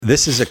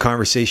This is a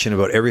conversation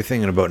about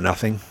everything and about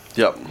nothing.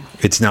 Yep.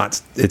 It's not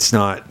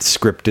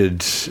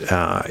scripted.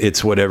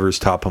 It's whatever's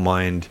top of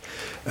mind.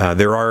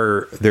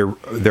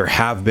 There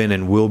have been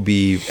and will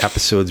be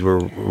episodes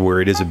where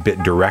it is a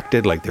bit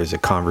directed, like there's a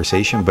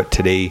conversation, but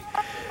today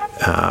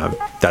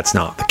that's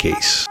not the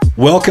case.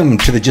 Welcome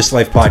to the Just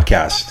Life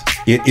podcast.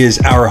 It is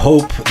our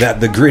hope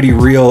that the gritty,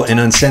 real, and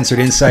uncensored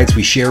insights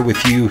we share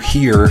with you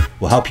here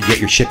will help you get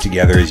your shit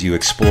together as you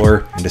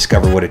explore and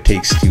discover what it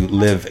takes to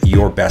live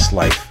your best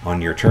life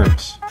on your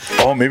terms.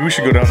 Oh, maybe we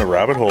should go down the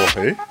rabbit hole,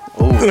 hey?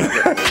 Oh,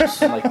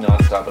 like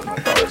nonstop with my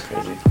father's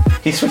crazy.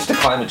 He switched to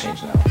climate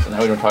change now, so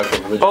now we don't talk about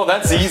religion. Oh,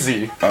 that's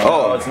easy.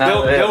 Oh, it's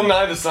not Bill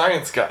Nye the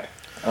Science Guy.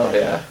 Oh,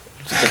 yeah.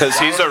 Because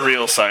he's a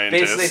real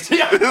scientist.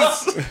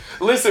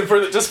 Listen, for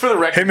the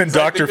record, Him and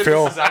Dr.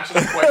 Phil. This is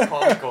actually quite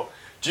comical.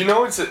 Do you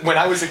know when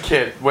I was a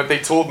kid, what they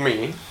told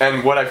me,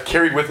 and what I've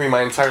carried with me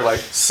my entire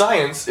life,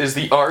 science is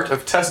the art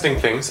of testing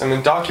things and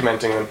then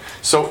documenting them,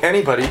 so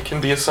anybody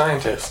can be a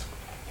scientist.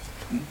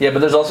 Yeah, but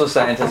there's also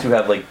scientists who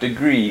have like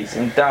degrees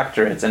and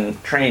doctorates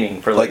and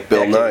training for like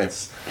Bill Nye.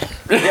 decades.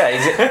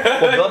 Yeah,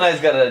 Bill Nye's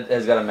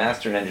has got a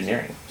master in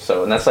engineering,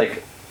 and that's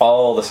like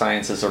all the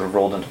sciences sort of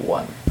rolled into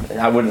one.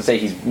 And I wouldn't say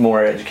he's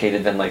more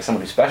educated than like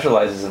someone who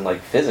specializes in like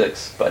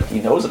physics, but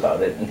he knows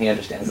about it and he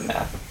understands the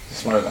math. He's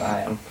smarter than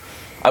I am.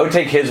 I would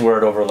take his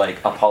word over like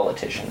a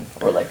politician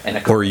or like an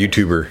Or a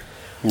YouTuber.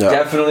 No.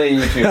 Definitely a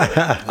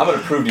YouTuber. I'm gonna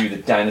prove to you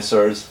that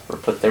dinosaurs were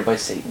put there by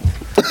Satan.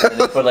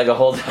 And they put like a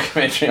whole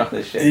documentary on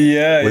this shit.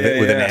 With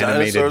an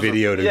animated Dinosaurs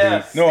video to Yeah,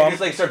 be. No, he I'm- just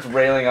like starts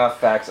railing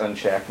off facts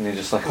unchecked, and he's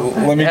just like,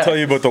 Let me tell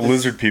you about the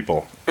lizard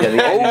people. Yeah,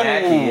 the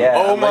Anunnaki, yeah.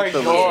 Oh my Like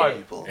the god.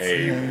 people.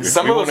 Hey, if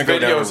Some we of want to those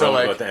go down videos the are road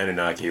like- about the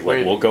Anunnaki,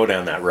 Wait. we'll go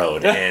down that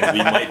road, and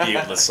we might be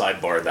able to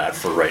sidebar that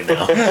for right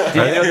now. Do you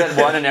know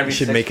that one in every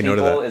should 6 make a note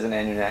of people that. is an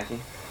Anunnaki?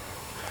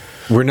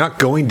 We're not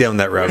going down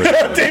that route.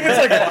 David's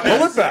like,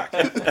 pull it back.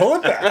 Pull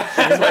it back.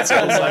 Yeah,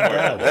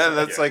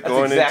 that's like That's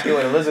going exactly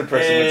what a lizard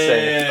person would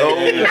say.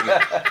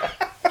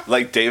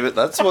 like David.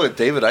 That's what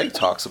David Icke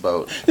talks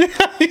about.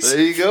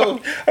 There you go.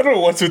 I don't know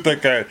what's with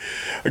that guy.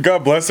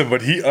 God bless him,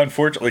 but he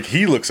unfortunately,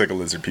 he looks like a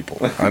lizard people.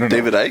 I don't know.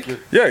 David Icke.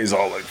 Yeah, he's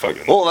all like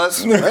fucking. Oh,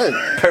 that's man,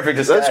 Perfect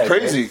disguise. that's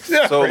crazy.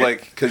 Yeah, So right.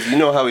 like, because you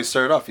know how he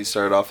started off. He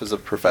started off as a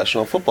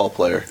professional football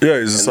player. Yeah,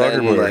 he's a soccer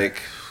then, player. like,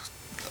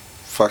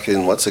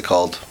 fucking what's it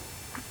called?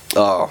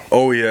 Oh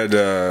Oh, he had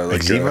like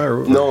Eczema?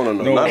 Or, no,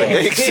 No. not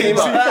eczema.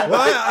 Well,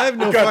 I have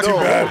no got too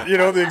fucking. bad. You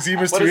know the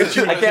eczema's too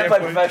itchy. I can't play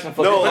professional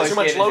football. No, My like- skin too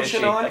much is lotion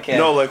itchy. on? I can't.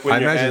 No, like when I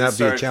your imagine hand that'd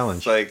be a starts,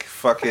 challenge. Like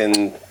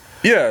fucking.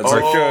 Yeah, it's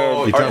like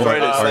You're talking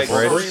about Arthritis, like-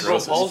 arthritis? Cerebral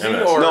palsy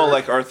MS. or No,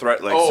 like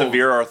arthritis, like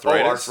severe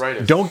arthritis. Oh,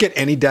 arthritis. Don't get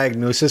any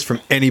diagnosis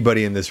from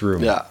anybody in this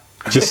room. Yeah.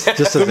 Just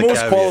as the a most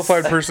caveat.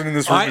 qualified person in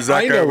this room is that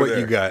I guy know over what there.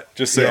 you got.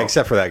 Just yeah, say,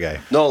 except for that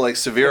guy. No, like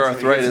severe That's what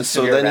he gets arthritis.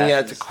 some So severe then he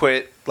had to rashes.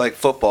 quit like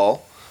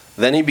football.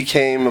 Then he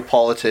became a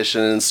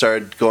politician and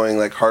started going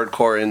like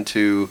hardcore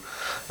into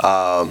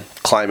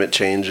climate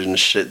change and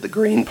shit. The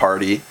Green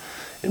Party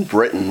in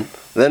Britain.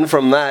 Then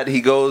from that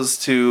he goes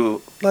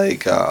to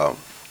like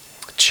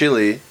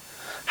Chile,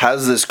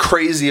 has this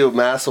crazy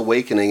mass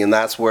awakening, and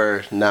that's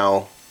where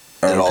now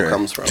it all Okay.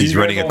 comes from. He's Do you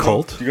running guys a know-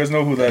 cult? Do you guys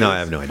know who that No, is? I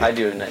have no idea. I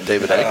do.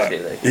 David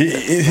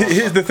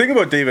Icke. The thing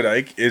about David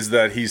Icke is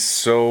that he's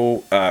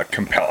so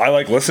compelled. I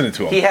like listening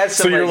to him. He has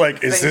some so you're like,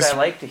 things is this? I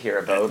like to hear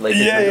about, like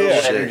Yeah, renewable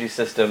yeah. energy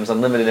systems,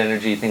 unlimited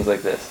energy, things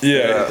like this.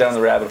 Yeah. He goes down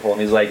the rabbit hole,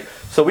 and he's like,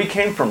 "So we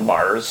came from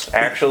Mars,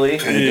 actually,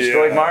 and we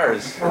destroyed Yeah.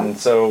 Mars, and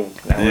so."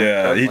 Now we're Yeah, he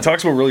traveling."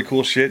 talks about really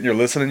cool shit, and you're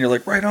listening. You're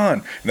like, right on.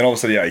 And then all of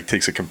a sudden, yeah, he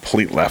takes a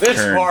complete left This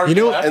turn. hard You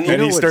know, left. and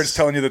And he what's- starts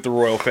telling you that the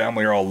royal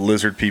family are all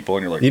lizard people,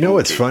 and you're like, You know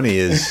what's okay. funny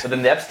is, But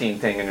then the Epstein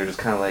thing, and you're just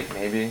kind of like,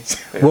 maybe.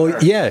 well,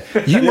 yeah,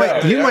 you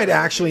Yeah. might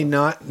actually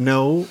not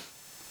know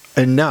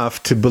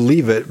enough to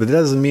believe it, but that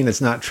doesn't mean it's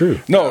not true.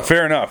 No,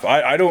 fair enough.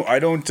 I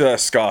don't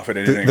scoff at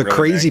anything. The really,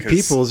 crazy man, 'cause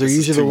peoples are this is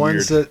usually the too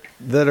ones weird.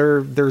 that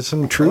are there's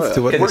some truth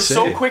to what We're they say.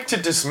 so quick to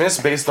dismiss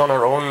based on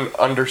our own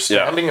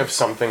understanding of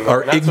something.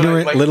 Our And that's what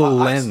ignorant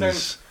little I spent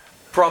lens.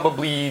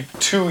 probably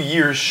 2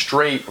 years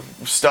straight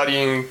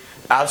studying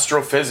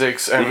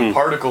astrophysics and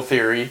particle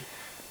theory,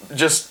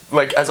 just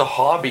like as a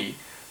hobby.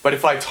 But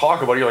if I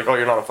talk about it, you're like, oh,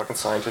 you're not a fucking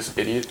scientist,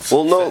 idiot.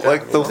 Well, no, Sit down,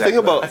 like you the know? thing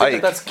about I think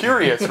Ike, that's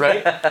curious,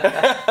 right? like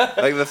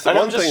the And one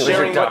I'm just thing,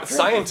 sharing like, what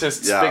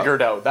scientists Yeah.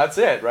 figured out. That's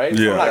it, right?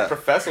 Yeah. I'm not Yeah.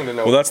 professing to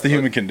know. Well, that's the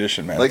human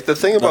condition, man. like the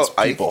thing about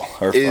Us people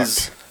are Ike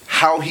is fucked.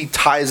 how he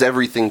ties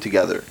everything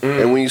together.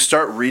 And when you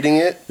start reading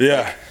it,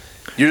 Yeah.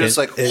 you're just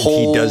And- like, and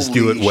holy he does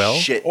do it well?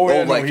 shit. Oh,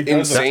 yeah, no, like he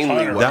does a ton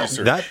insanely of well.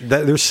 research.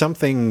 that there's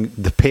something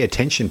to pay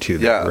attention to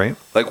there, Yeah, right?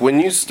 Like when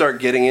you start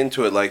getting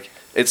into it, like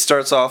it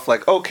starts off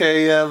like,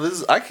 okay, yeah,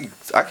 this I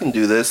can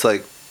do this,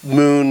 like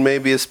moon,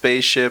 maybe a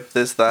spaceship,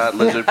 this, that,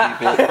 lizard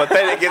people. But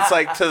then it gets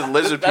like to the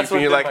lizard That's people,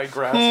 and you're within like,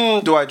 my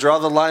grasp. do I draw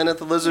the line at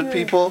the lizard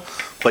people?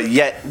 But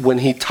yet, when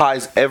he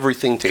ties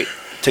everything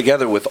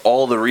together with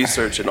all the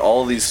research and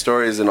all these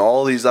stories and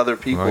all these other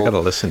people. I gotta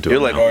listen to You're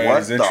it like, now. Oh, yeah, what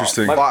it's the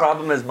interesting. fuck? My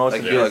problem is most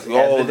Like, of it you're is like,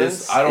 oh, evidence.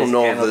 this- I don't is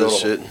know this anecdotal,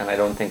 shit. and I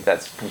don't think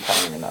that's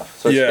compelling enough.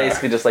 So it's Yeah.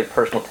 basically just like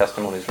personal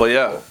testimonies. But from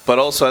yeah, people. but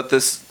also at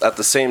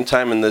the same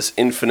time in this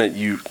infinite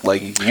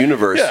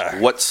universe, Yeah.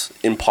 what's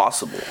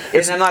impossible?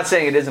 And I'm not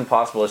saying it is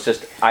impossible. It's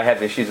just I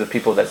have issues with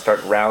people that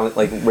start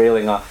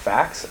railing off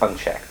facts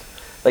unchecked.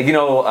 Like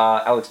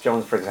Alex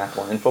Jones, for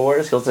example, on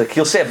Infowars,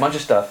 he'll say a bunch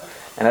of stuff.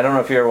 And I don't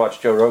know if you ever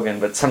watched Joe Rogan,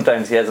 but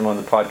sometimes he has him on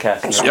the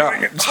podcast. And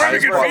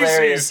super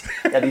hilarious.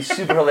 Yeah, these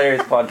super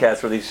hilarious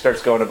podcasts where he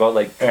starts going about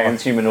like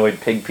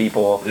transhumanoid pig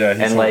people. Yeah,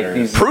 he's and like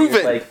hilarious. these Prove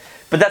it! Like,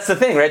 but that's the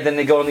thing, right? Then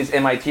they go on these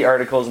MIT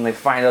articles and they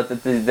find out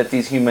that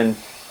these human,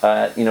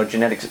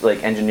 genetics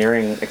like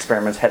engineering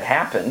experiments had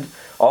happened.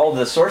 All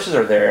the sources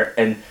are there,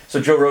 and so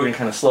Joe Rogan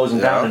kind of slows him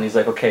down, and he's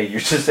like, "Okay, you're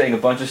just saying a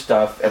bunch of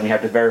stuff, and we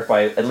have to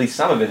verify at least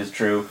some of it is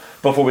true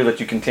before we let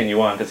you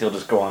continue on, because he'll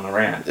just go on a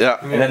rant." Yeah.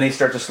 And then they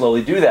start to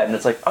slowly do that, and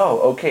it's like,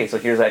 "Oh, okay, so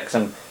here's like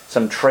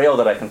some trail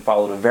that I can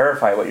follow to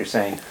verify what you're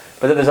saying."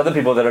 But then there's other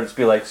people that are just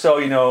be like, "So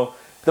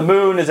the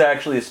moon is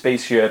actually a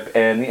spaceship,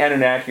 and the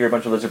Anunnaki are a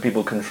bunch of lizard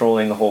people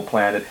controlling the whole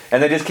planet,"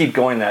 and they just keep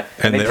going that,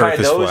 And they the tie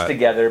Earth is those flat.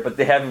 together, but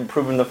they haven't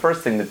proven the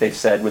first thing that they've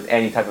said with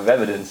any type of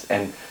evidence,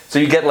 and so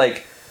you get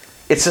like.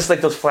 It's just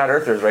like those flat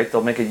earthers, right?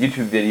 They'll make a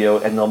YouTube video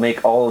and they'll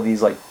make all of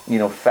these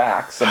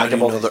facts. They'll How make do up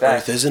you all know these the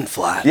facts. Earth isn't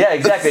flat? Yeah,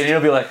 exactly. And you'll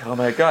be like, "Oh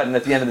my god!" And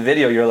at the end of the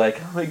video, you're like,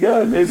 "Oh my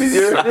god, maybe the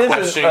Earth isn't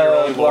Questioning your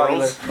own flat."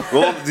 morals.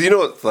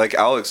 Well, like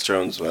Alex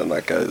Jones, man,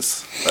 that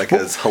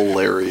guy's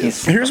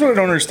hilarious. Here's what I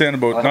don't understand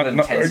about. Well, Not,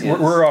 intense he is.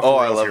 we're off. Oh, the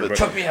I rails love here, it. but-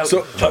 Chuck me out.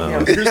 So Chuck me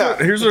out.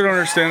 here's what I don't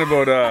understand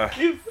about.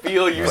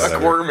 Feel you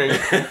squirming.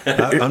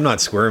 I'm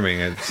not squirming.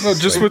 It's No,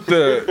 just like-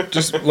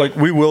 with like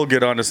we will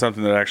get onto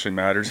something that actually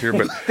matters here,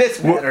 but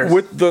This matters.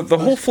 with the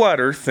whole flat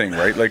Earth thing,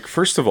 right? Like,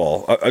 first of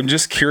all, I'm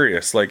just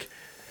curious, like,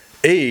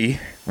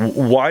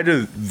 why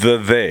do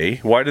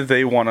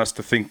they want us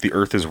to think the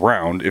Earth is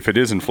round if it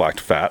is in fact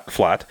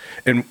flat,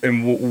 and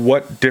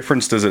what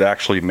difference does it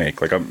actually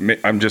make? Like,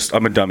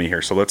 I'm a dummy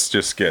here, so let's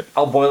just get.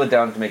 I'll boil it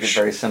down to make it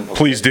very simple.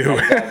 Please do.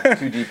 I dive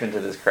too deep into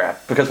this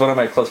crap because one of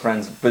my close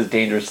friends was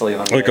dangerously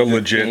on Like the a edge of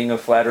legit- being a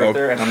flat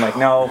earther, and I'm like,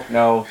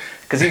 no,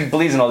 because he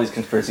believes in all these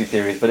conspiracy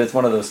theories, but it's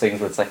one of those things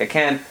where it's like I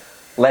can't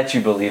let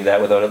you believe that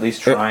without at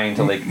least trying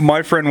to like.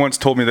 My friend once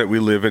told me that we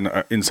live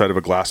inside of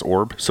a glass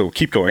orb, so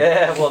keep going.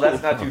 Yeah, well,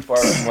 that's not too far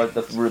from what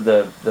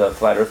the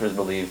flat earthers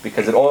believe,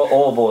 because it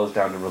all boils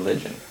down to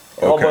religion.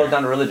 It all Okay. boils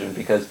down to religion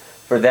because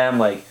for them,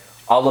 like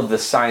all of the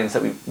science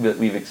that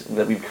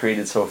we've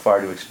created so far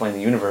to explain the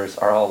universe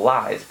are all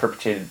lies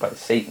perpetrated by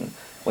Satan.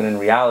 When in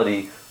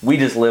reality, we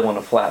just live on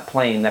a flat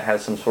plane that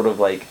has some sort of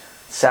like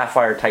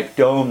sapphire type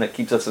dome that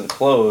keeps us The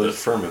enclosed.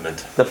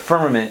 firmament. The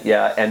firmament,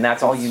 yeah, and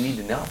that's all you need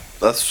to know.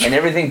 That's And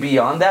everything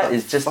beyond that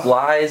is just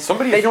lies.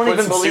 Somebody they don't put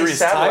even some believe serious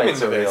time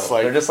satellites into are real. this,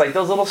 like- They're just like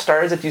those little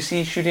stars that you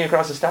see shooting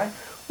across the sky.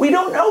 We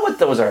don't know what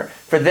those are.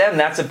 For them,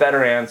 that's a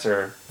better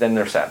answer than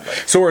their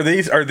satellites. So are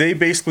they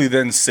basically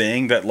then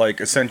saying that, like,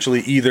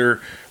 essentially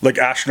either like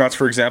astronauts,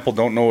 for example,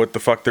 don't know what the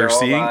fuck they're They're all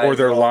seeing, or lies,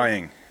 they're all-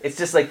 lying? It's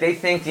just like they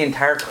think the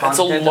entire That's a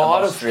continent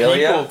lot of of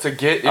Australia people to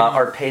get in.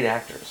 are paid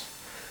actors.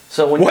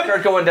 So when What? you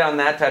start going down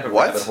that type of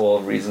What? rabbit hole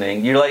of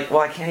reasoning, you're like,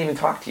 well, I can't even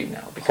talk to you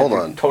now because Hold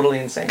you're on. totally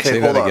insane. okay. Say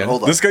Hold that on, again.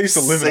 hold on. This guy used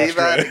to live in Say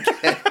Australia. that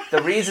again.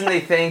 The reason they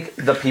think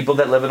the people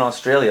that live in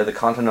Australia, the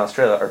continent of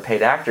Australia, are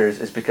paid actors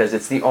is because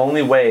it's the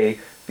only way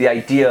the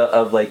idea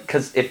of like,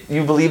 because if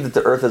you believe that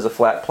the Earth is a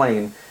flat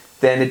plane,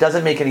 then it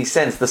doesn't make any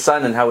sense. The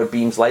sun and how it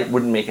beams light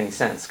wouldn't make any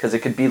sense because it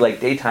could be like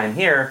daytime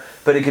here,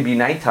 but it could be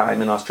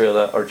nighttime in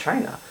Australia or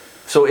China.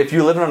 So if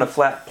you're living on a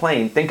flat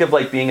plane, think of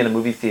like being in a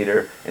movie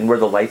theater and where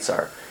the lights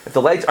are. If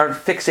the lights aren't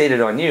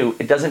fixated on you,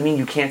 it doesn't mean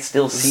you can't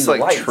still This see is the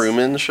like lights.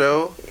 Truman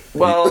Show.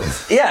 Well,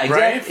 yeah, exactly.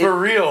 Right? For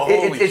real.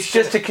 Holy it's shit.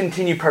 just to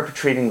continue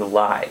perpetrating the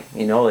lie.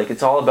 Like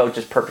it's all about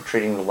just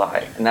perpetrating the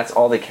lie, and that's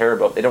all they care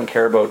about. They don't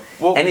care about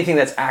Well, anything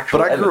that's actual.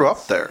 But I grew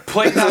evidence. up there.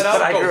 Play that out,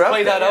 But I though. grew up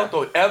Play that there, out,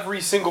 though.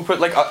 Every single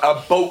like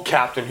a boat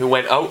captain who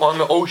went out on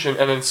the ocean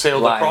and then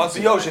sailed Lying. across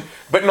the ocean.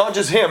 But not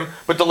just him,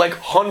 but the like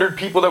 100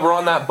 people that were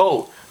on that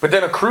boat. But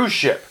then a cruise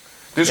ship.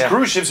 There's Yeah.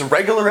 cruise ships,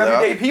 regular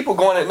everyday people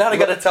going in. Now they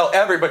gotta tell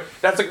everybody.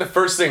 That's like the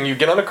first thing. You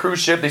get on a cruise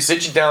ship, they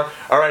sit you down.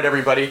 All right,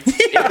 everybody. If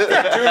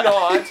you do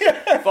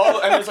not follow,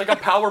 and there's like a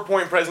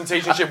PowerPoint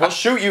presentation shit. We'll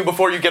shoot you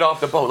before you get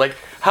off the boat. Like,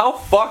 how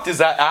fucked is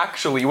that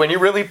actually when you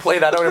really play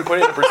that out and put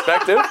it into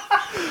perspective?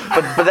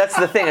 But that's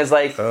the thing is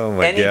like Oh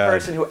my any God.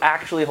 person who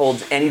actually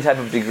holds any type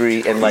of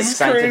degree in like This is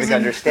scientific crazy.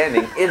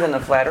 understanding isn't a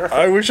flat earther.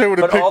 I wish I would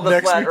have But all picked the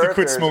next flat week to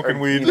quit earthers smoking are,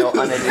 weed.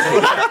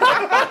 uneducated.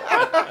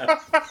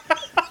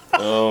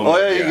 Oh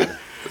yeah.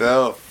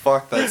 Oh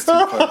fuck, that's too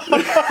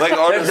funny. Like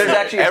honestly, there's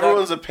actually a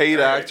everyone's a paid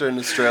actor in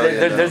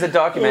Australia. There's a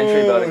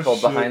documentary about it called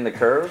shit. Behind the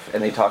Curve,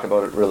 and they talk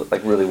about it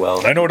really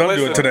well. I know what I'm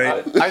doing Listen,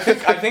 today. I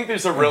think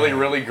there's a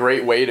really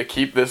great way to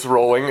keep this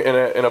rolling in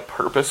a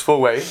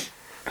purposeful way.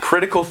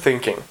 Critical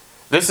thinking.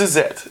 This is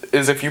it.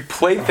 Is if you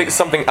play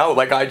something out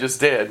like I just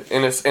did,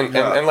 and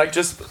like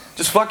just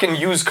fucking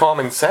use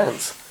common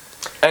sense.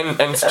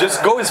 and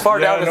just go as far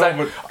down as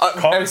that.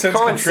 Common sense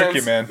can trick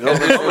you, man.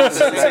 It's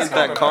not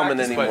that common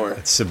anymore.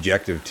 It's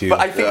subjective too. But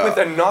I think with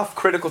enough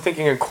critical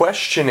thinking and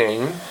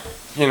questioning,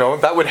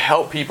 that would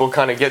help people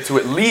kind of get to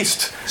at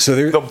least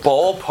the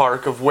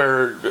ballpark of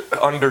where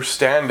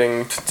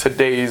understanding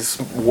today's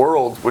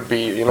world would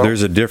be.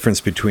 There's a difference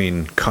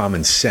between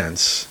common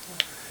sense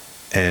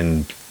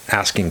and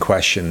asking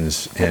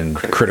questions and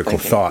critical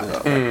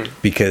thought,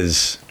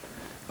 because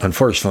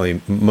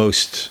unfortunately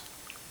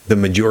the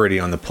majority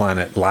on the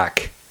planet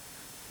lack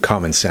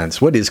common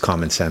sense. What is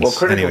common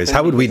sense? Anyways,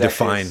 how would we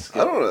define? I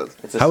don't know.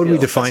 How would we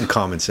define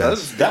common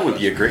sense? That would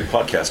be a great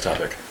podcast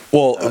topic.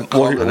 Well,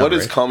 what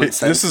is common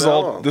sense?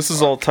 This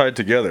is all tied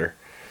together.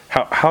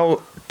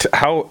 How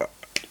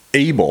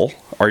able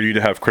are you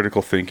to have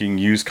critical thinking,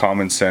 use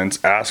common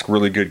sense, ask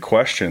really good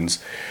questions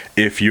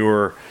if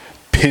you're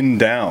pinned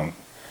down,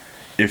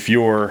 if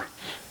you're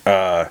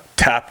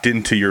tapped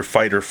into your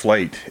fight or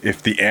flight,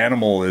 if the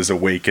animal is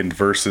awakened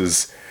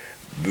versus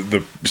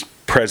the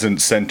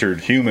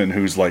present-centered human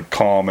who's like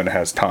calm and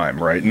has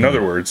time, right? In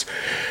other words,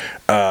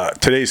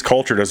 today's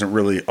culture doesn't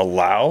really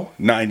allow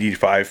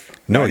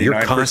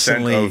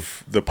 99%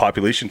 of the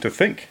population to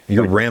think.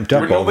 You're ramped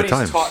up all the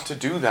time. Nobody's taught to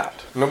do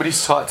that.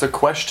 Nobody's taught to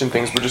question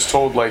things. We're just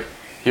told, like,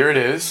 here it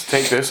is,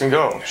 take this and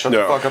go. Shut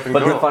the fuck up and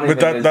go.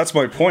 But that's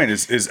my point,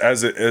 is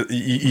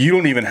you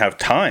don't even have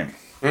time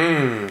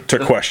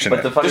to question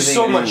it. There's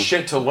so much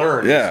shit to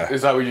learn. Yeah.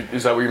 Is that what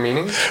you're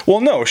meaning?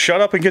 Well, no, shut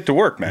up and get to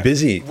work, man.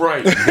 Busy.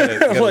 Right.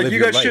 You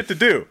got shit to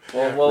do.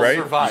 Well, right?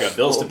 Survive. You got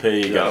bills to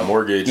pay, you got a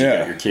mortgage, you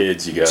got your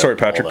kids, you got Sorry,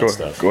 Patrick, all that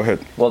stuff. go ahead.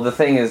 Well, the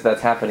thing is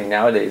that's happening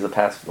nowadays, the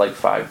past like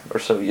 5 or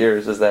so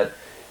years, is that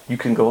you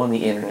can go on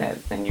the internet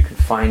and you can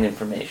find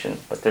information,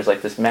 but there's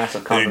like this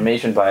massive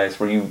confirmation bias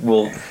where you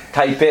will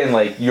type in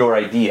like your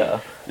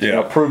idea,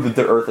 prove that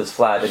the Earth is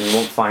flat, and you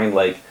won't find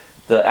like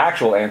the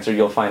actual answer.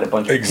 You'll find a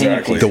bunch of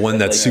Exactly. The one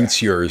that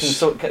suits yours.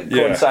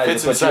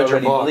 Coincides with what you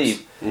already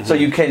believe. Mm-hmm. So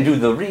you can do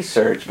the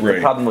research, but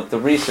the problem with the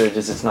research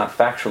is it's not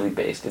factually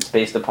based. It's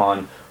based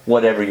upon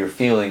whatever your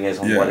feeling is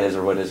on what is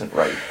or what isn't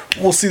right.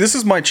 Well, see, this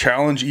is my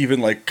challenge, even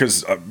like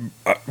because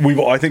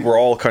I think we're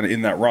all kind of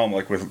in that realm,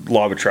 like with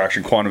law of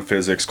attraction, quantum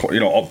physics,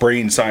 all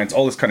brain science,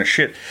 all this kind of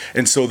shit.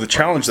 And so the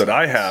challenge that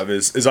I have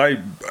is I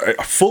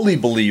fully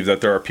believe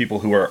that there are people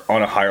who are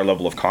on a higher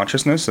level of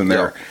consciousness and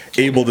they're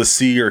able to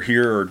see or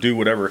hear or do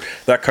whatever,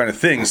 that kind of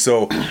thing.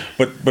 So,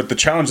 but the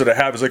challenge that I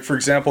have is like, for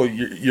example,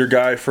 your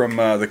guy from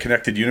the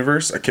Connected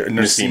Universe,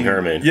 Nassim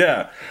Haramein.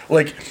 Yeah,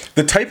 like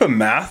the type of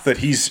math that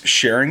he's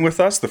sharing with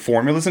us, the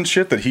formulas and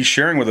shit that he's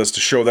sharing with us to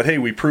show that, hey,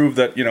 we proved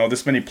that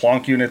this many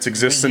Planck units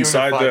exist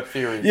inside the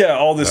theory.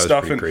 all this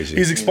stuff, and crazy.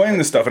 he's explaining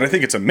this stuff, and I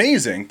think it's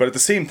amazing. But at the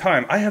same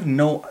time, I have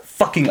no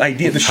fucking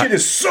idea. The shit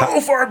is so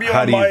far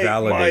beyond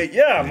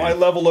my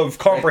level of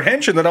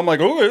comprehension that I'm like,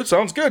 oh, it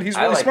sounds good. He's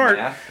really smart.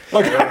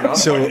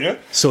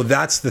 So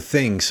that's the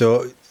thing.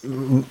 So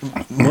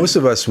most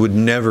of us would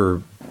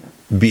never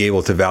be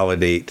able to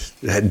validate,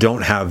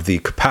 don't have the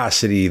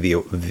capacity,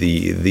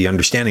 the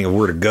understanding of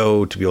where to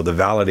go to be able to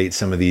validate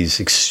some of these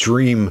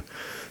extreme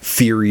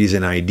theories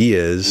and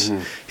ideas.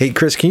 Mm-hmm. Hey,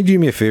 Chris, can you do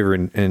me a favor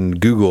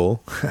and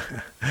Google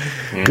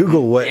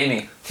Google what's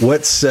You're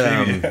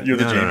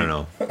the Jamie.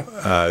 No.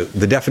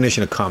 The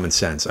definition of common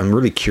sense. I'm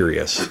really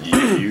curious.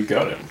 You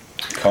got it.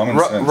 Common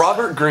sense.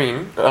 Robert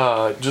Greene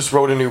just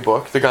wrote a new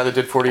book, the guy that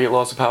did 48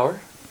 Laws of Power.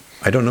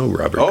 I don't know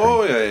Robert.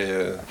 Oh,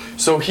 yeah.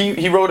 So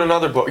he wrote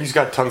another book. He's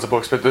got tons of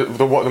books, but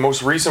the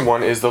most recent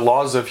one is The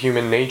Laws of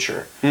Human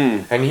Nature.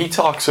 And he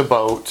talks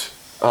about,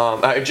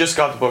 I just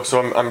got the book,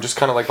 so I'm just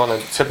kind of like on the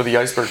tip of the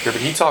iceberg here,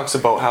 but he talks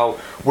about how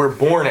we're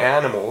born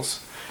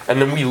animals,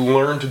 and then we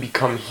learn to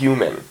become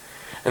human.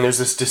 And there's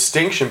this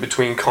distinction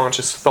between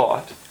conscious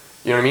thought,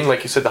 you know what I mean?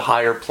 Like you said, the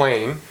higher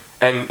plane,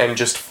 and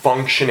just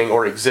functioning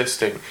or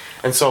existing.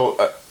 And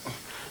so,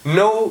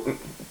 no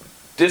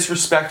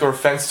disrespect or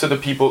offense to the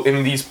people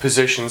in these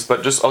positions,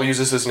 but just I'll use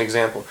this as an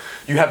example.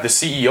 You have the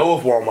CEO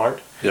of Walmart,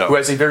 who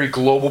has a very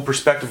global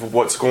perspective of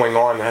what's going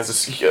on, has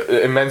this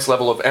immense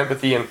level of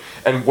empathy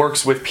and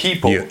works with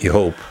people. You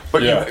hope.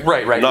 But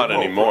right. Not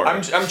anymore.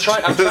 I'm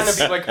trying to be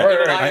like,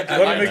 let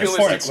him make his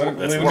point.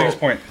 Let him make his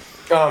point.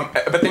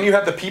 But then you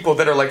have the people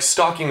that are like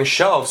stocking the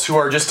shelves, who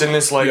are just in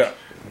this like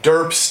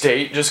derp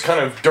state, just kind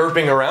of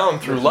derping around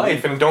through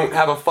life and don't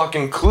have a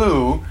fucking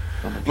clue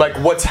like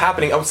what's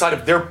happening outside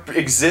of their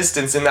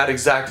existence in that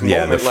exact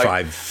moment. They're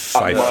like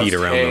 5 feet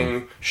around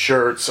them.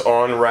 Shirts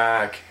on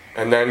rack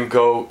and then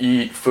go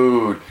eat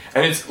food.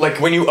 And it's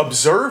like when you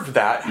observe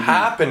that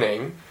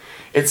happening,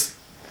 it's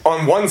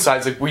on one side,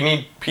 it's like we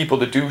need people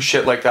to do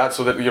shit like that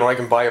so that I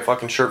can buy a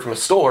fucking shirt from a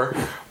store.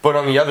 But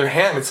on the other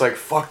hand, it's like,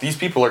 fuck, these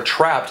people are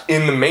trapped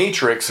in the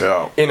matrix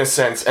in a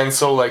sense. And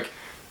so like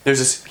there's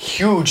this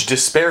huge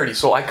disparity.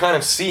 So I kind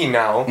of see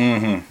now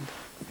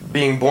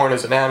being born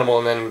as an animal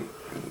and then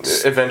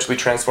eventually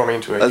transforming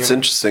into a human. That's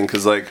interesting,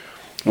 because like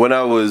when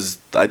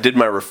I did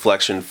my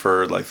reflection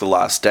for like the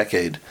last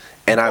decade,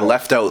 and I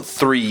left out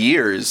 3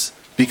 years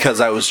because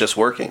I was just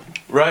working.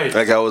 Right.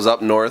 Like I was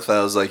up north,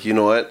 I was like, you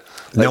know what?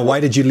 Like, Now, why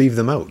did you leave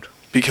them out?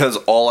 Because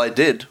all I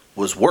did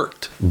was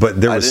worked. But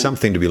there I was didn't-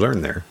 something to be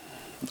learned there.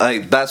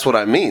 That's what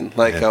I mean.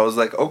 Like, Yeah. I was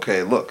like,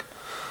 okay, look.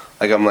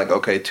 Like, I'm like,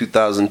 okay,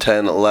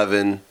 2010,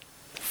 11,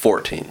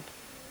 14.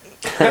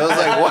 And I was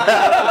like,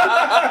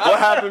 what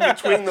happened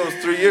between those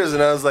 3 years?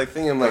 And I was like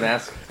thinking, like, Don't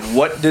ask.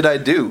 what did I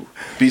do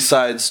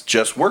besides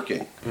just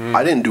working?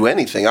 I didn't do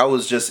anything. I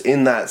was just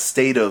in that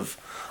state of,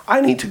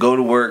 I need to go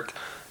to work,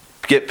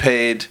 get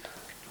paid,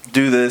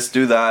 do this,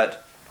 do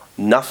that.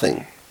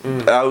 Nothing.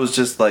 I was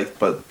just like,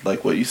 but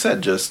like what you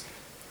said, just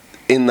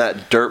in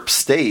that derp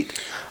state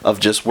of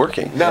just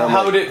working. Now, And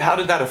I'm how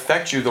did that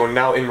affect you though?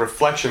 Now in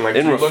reflection, like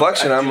in do you look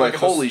reflection, at- do I'm you like,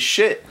 look at those- holy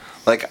shit!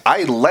 Like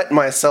I let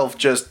myself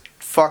just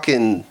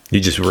fucking You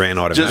just ran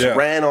automatic. just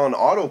ran on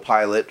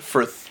autopilot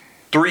for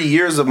 3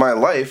 years of my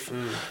life,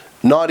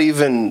 not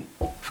even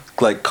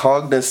like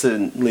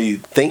cognizantly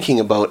thinking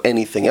about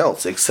anything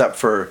else except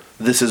for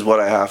this is what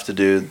I have to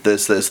do,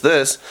 this,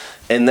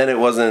 and then it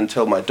wasn't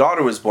until my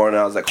daughter was born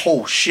and I was like,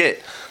 oh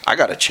shit, I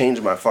gotta change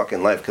my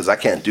fucking life because I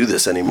can't do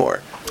this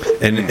anymore.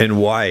 And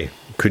why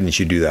couldn't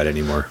you do that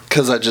anymore?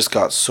 Because I just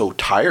got so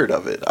tired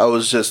of it. I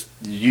was just,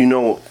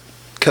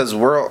 because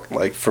we're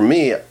like, for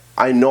me,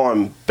 I know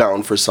I'm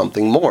bound for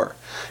something more.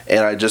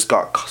 And I just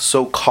got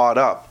so caught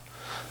up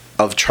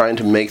of trying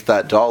to make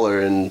that dollar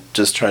and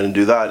just trying to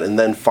do that. And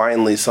then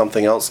finally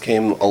something else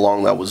came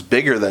along that was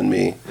bigger than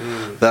me.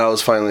 That I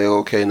was finally,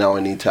 okay, now I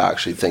need to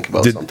actually think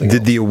about something Did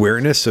else. the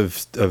awareness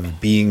of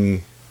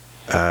being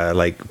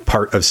like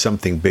part of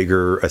something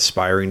bigger,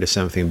 aspiring to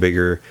something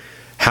bigger,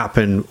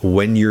 happen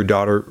when your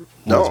daughter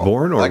was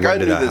born, or like when I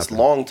did knew that this happen?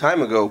 long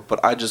time ago,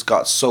 but I just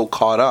got so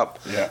caught up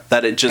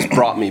that it just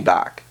brought me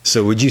back.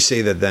 So would you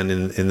say that then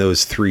in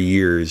those 3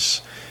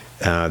 years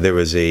there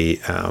was a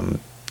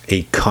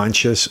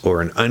conscious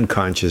or an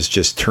unconscious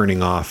just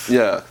turning off?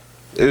 Yeah,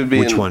 it would be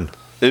Which one?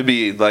 It would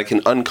be like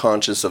an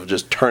unconscious of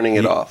just turning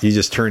it off. You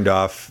just turned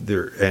off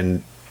there,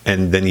 and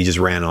then you just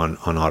ran on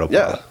autopilot.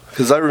 Yeah,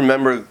 because I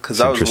remember because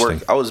It's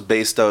interesting. I was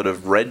based out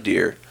of Red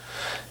Deer,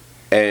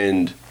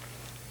 and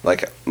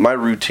like my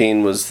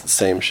routine was the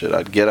same shit.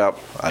 I'd get up,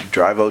 I'd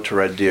drive out to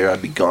Red Deer,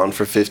 I'd be gone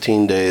for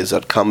 15 days,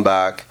 I'd come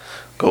back,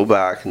 go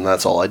back, and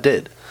that's all I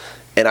did.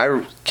 And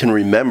I can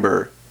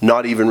remember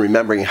not even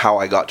remembering how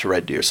I got to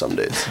Red Deer some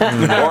days,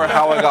 or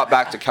how I got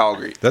back to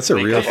Calgary. That's a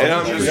real And thing.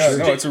 I'm just- Yeah,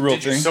 no, it's a real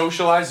did you thing.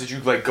 socialize? Did you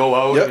like go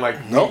out Yep. and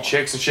like No. meet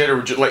chicks and shit, or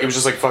like it was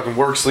just like fucking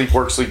work, sleep,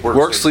 work, sleep, work,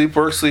 Work, sleep,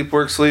 work, sleep,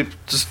 work, sleep.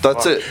 Just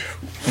that's it.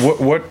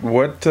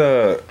 What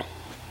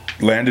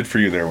landed for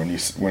you there when he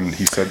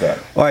said that?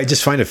 Well, I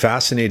just find it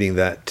fascinating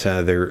that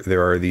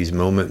there are these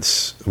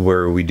moments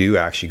where we do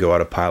actually go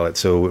autopilot.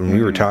 So when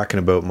we were talking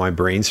about my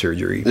brain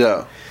surgery,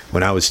 Yeah.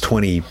 when I was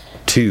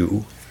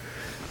 22,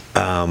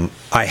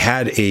 I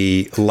had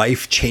a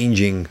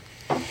life-changing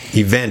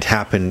event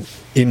happen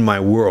in my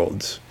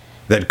world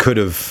that could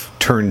have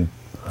turned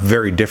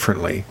very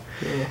differently.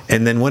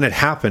 And then when it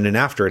happened and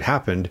after it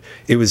happened,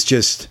 it was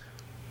just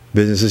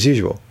business as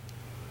usual.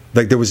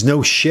 Like there was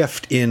no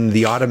shift in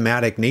the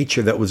automatic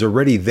nature that was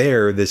already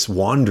there, this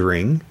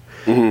wandering,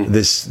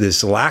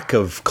 this lack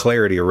of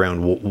clarity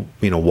around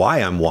why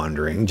I'm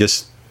wandering,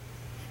 just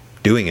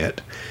doing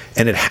it.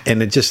 And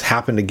it just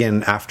happened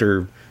again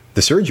after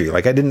the surgery.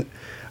 Like I didn't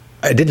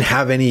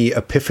have any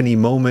epiphany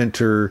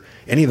moment or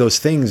any of those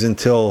things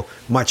until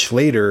much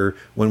later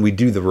when we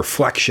do the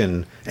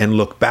reflection and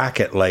look back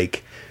at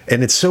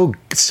and it's so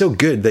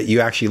good that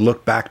you actually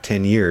look back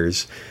 10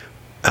 years.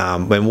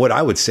 And what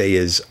I would say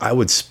is I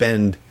would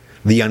spend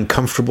the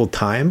uncomfortable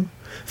time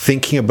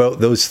thinking about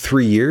those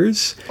 3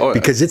 years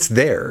because it's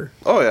there.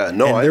 Oh yeah,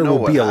 no, And I there know will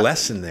what be a happened.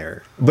 lesson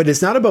there. But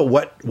it's not about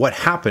what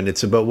happened.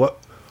 It's about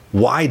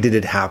why did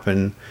it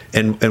happen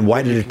and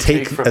why did it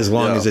take from as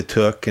long yeah. as it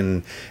took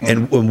and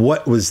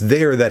what was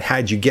there that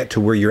had you get to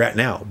where you're at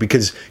now?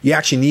 Because you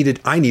actually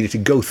I needed to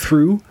go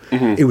through.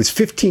 It was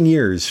 15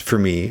 years for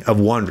me of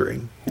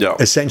wandering,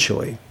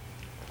 essentially.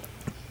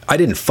 I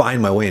didn't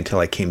find my way until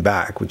I came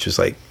back, which was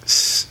like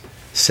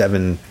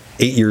 7-8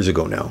 years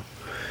ago now.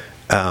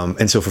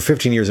 And so for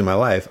 15 years of my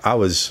life, I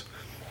was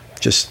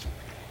just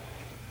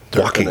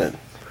walking. It.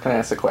 Can I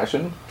ask a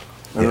question?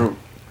 Remember,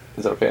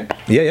 is that okay?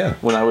 Yeah.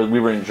 When we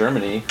were in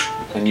Germany,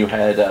 and you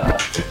had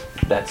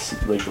those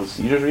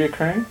seizures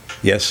reoccurring.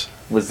 Yes.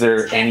 Was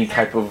there any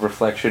type of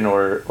reflection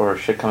or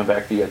shit coming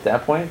back to you at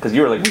that point? Because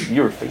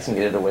you were facing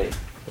it in a way,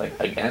 like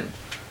again.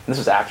 And this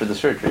was after the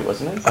surgery,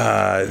 wasn't it?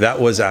 That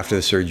was after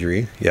the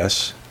surgery.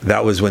 Yes.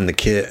 That was when the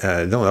kid.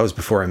 No, that was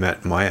before I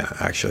met Maya.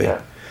 Actually.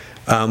 Yeah.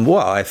 Well,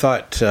 I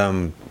thought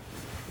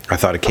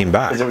it came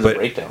back. Because there was a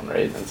breakdown,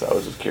 right? And so I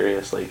was just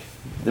curious,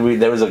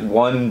 there was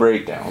one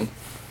breakdown,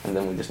 and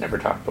then we just never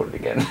talked about it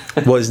again.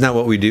 Well, isn't that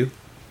what we do?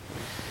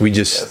 We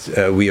just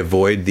we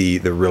avoid the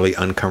really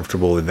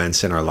uncomfortable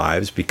events in our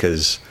lives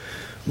because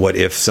what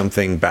if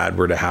something bad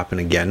were to happen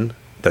again?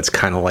 That's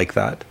kind of like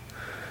that.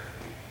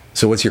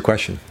 So what's your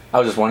question? I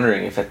was just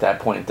wondering if at that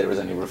point there was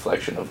any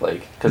reflection of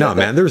No,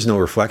 man, there was no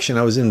reflection.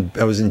 I was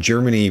in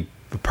Germany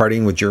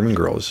partying with German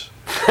girls.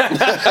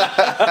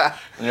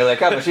 And you're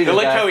like, oh, but she I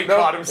like died. how he Nope,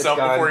 caught it's himself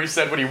gone. before he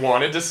said what he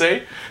wanted to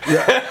say.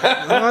 Well,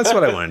 that's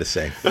what I wanted to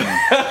say.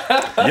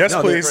 Yes,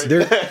 No, please.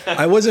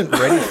 I wasn't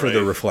ready for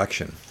the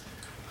reflection.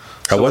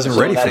 I wasn't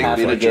ready that for the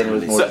happened reflection. again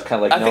was more So, just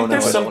kind of like, I no, think no,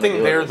 there's I don't wanna something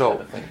deal there, with this though.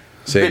 kind of thing.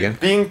 Say again?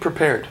 Being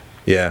prepared.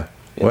 Yeah.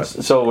 What?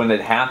 So when it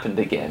happened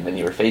again and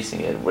you were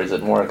facing it, was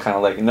it more kind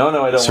of like, no,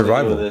 I don't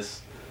Survival. want to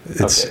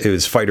deal with It Okay.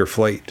 was fight or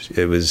flight.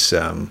 It was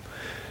this?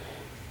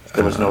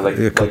 There was no like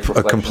a, life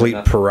reflection, complete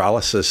nothing?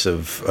 paralysis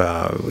of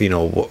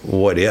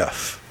what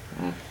if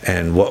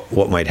and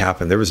what might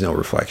happen. There was no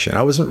reflection.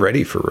 I wasn't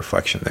ready for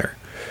reflection there.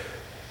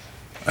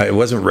 I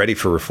wasn't ready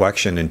for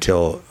reflection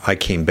until I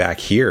came back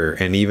here,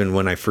 and even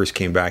when I first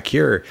came back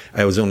here,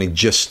 I was only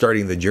just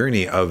starting the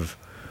journey of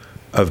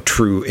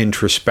true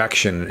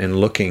introspection and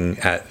looking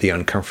at the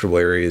uncomfortable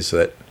areas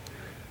that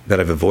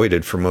I've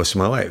avoided for most of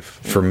my life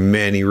for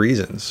many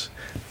reasons,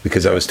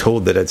 because I was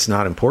told that it's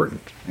not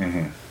important.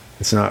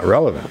 It's not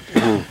relevant.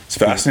 It's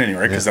fascinating,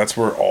 right? Because that's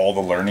where all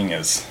the learning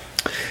is.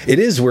 It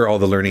is where all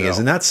the learning is,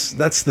 and that's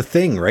the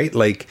thing, right?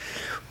 Like,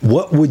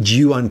 what would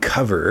you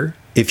uncover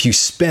if you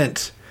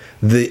spent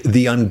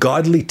the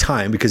ungodly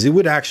time? Because it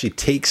would actually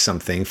take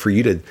something for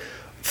you to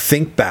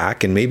think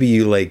back, and maybe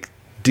you like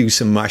do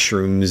some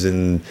mushrooms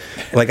and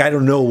like I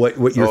don't know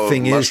what your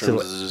thing is to.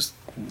 mushrooms is just,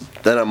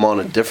 then I'm on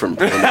a different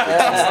plane.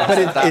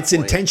 But it's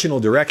intentional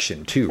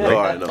direction too, right? Oh,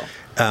 I know.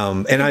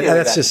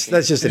 That's just an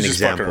He's just fucking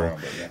example.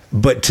 around,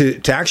 But to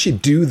actually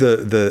do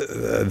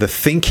the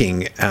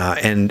thinking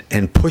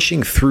and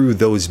pushing through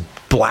those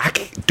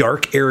black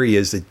dark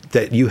areas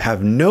that you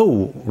have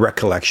no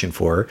recollection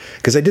for,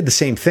 because I did the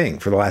same thing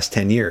for the last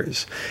 10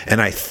 years,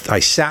 and I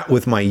sat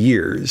with my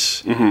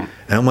years, and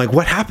I'm like,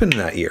 what happened in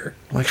that year?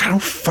 I'm like, I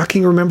don't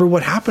fucking remember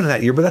what happened in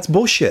that year, but that's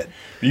bullshit.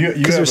 You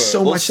Because have there's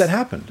so much that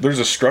happened. There's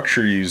a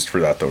structure used for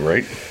that, though,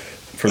 right?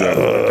 For that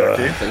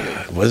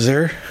decade. Was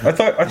there? I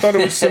thought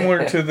it was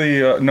similar to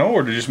the no,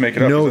 or did you just make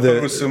it up? No, 'Cause I thought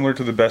it was similar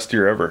to the best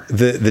year ever.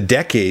 The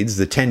decades,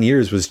 the 10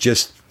 years was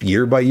just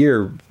year by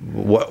year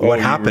what you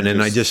happened, were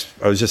and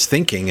I was just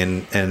thinking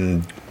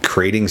and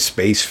creating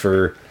space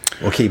for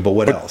okay, but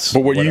what else?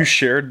 But what you else?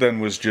 shared then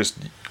was just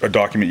a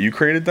document you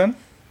created then,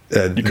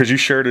 because you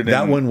shared it.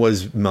 That in, one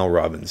was Mel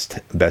Robbins'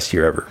 best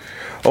year ever.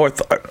 Oh,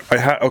 I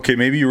had. Okay,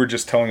 maybe you were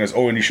just telling us.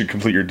 Oh, and you should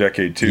complete your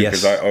decade too.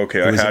 Yes. Because it was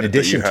I had in it that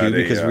addition you had to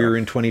because we were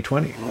in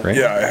 2020, right?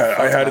 Yeah,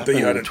 I had it that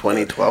you had in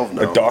 2012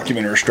 now. a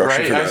document or a structure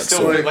Right? for I that. still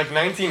So like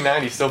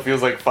 1990 still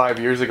feels like 5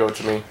 years ago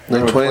to me.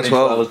 In 2012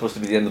 2012. was supposed to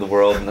be the end of the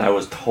world, and I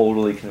was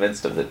totally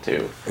convinced of it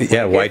too.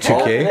 Yeah,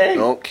 Y2K.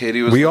 No,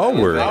 Katie was. We all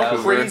were. How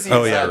was crazy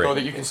Oh, is yeah, that right. though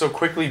that you can so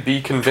quickly be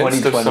convinced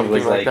of 2020 something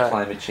was like like that?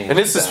 climate change And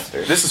this disaster.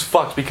 is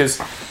fucked because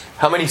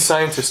how many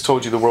scientists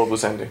told you the world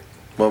was ending?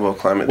 What about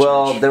climate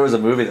Well, change? there was a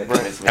movie that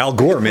convinced me. Al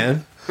Gore,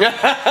 man.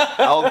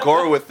 Al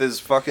Gore with his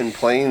fucking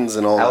planes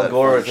and all that. Al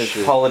Gore with fun his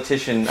shit.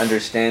 politician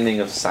understanding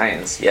of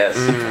science. Yes,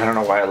 I don't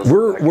know why I listened.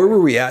 Where to that where guy. were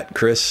we at,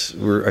 Chris?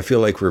 I feel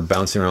like we're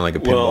bouncing around like a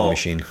pinball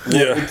machine.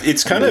 yeah,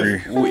 It's kind of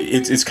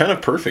it's kind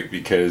of perfect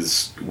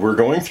because we're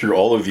going through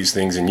all of these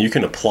things, and you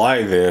can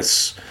apply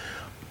this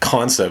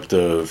concept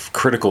of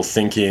critical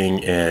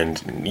thinking,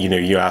 and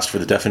you asked for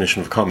the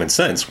definition of common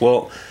sense.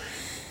 Well,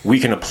 we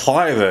can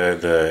apply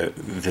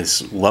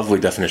this lovely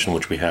definition,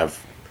 which we have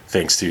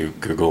thanks to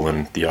Google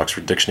and the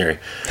Oxford Dictionary,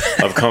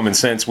 of common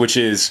sense, which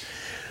is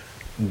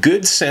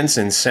good sense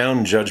and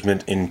sound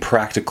judgment in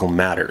practical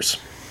matters,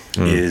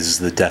 is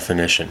the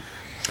definition.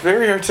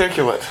 Very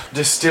articulate.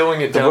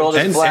 Distilling it The down. world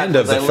is And- flat. and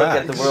of as I the look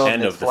at the facts. world,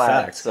 End it's of the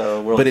flat, facts.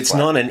 So world But is it's flat.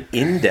 not an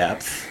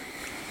in-depth.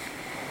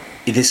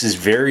 This is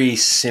very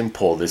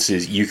simple. This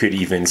is, you could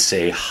even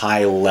say,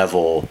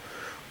 high-level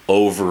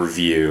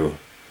overview.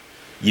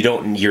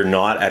 You're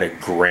not at a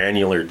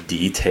granular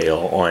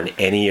detail on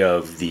any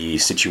of the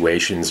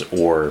situations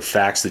or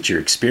facts that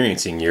you're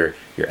experiencing. You're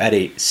at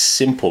a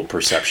simple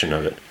perception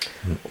of it.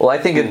 Well, I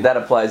think that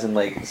applies in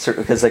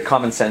because like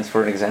common sense,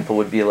 for an example,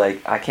 would be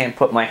like I can't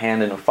put my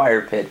hand in a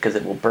fire pit because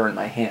it will burn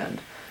my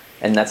hand,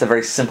 and that's a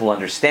very simple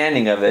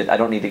understanding of it. I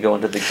don't need to go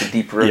into the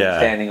deeper Yeah.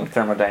 understanding of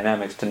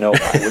thermodynamics to know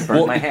why it would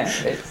burn my hand.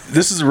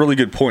 this is a really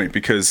good point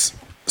because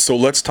so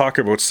let's talk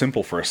about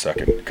simple for a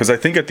second because I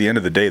think at the end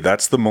of the day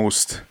that's the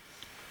most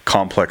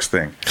complex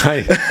thing.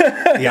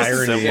 The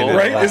irony in it.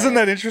 Right? Isn't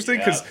that interesting?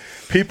 Because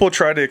people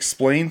try to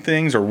explain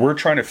things or we're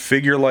trying to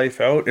figure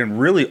life out, and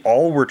really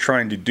all we're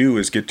trying to do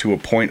is get to a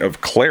point of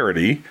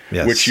clarity,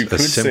 Yes, which you a could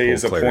say simple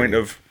is a clarity. point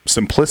of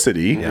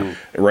simplicity,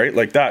 right?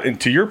 Like that.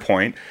 And to your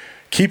point,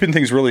 keeping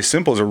things really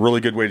simple is a really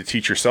good way to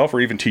teach yourself or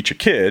even teach a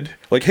kid.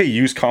 Like, hey,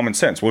 use common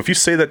sense. Well, if you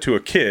say that to a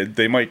kid,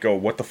 they might go,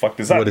 what the fuck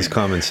does that What mean? is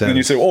common And then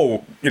you sense? say,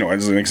 oh,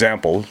 as an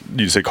example,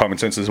 you say common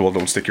sense is, well,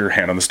 don't stick your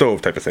hand on the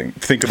stove type of thing.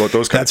 Think about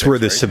those kinds That's of where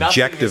the things, right?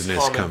 Nothing is subjectiveness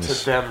common comes.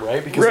 to them,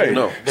 right? Because Right. they,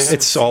 No. they haven't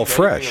It's all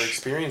seen anything fresh. or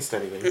experienced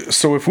anything.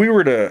 So if we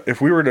were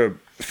to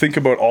think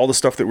about all the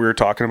stuff that we were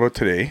talking about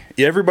today,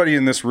 everybody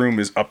in this room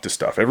is up to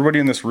stuff. Everybody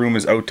in this room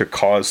is out to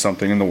cause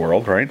something in the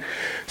world, right?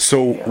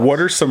 So what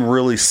are some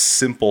really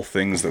simple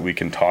things that we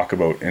can talk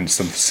about and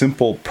some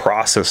simple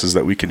processes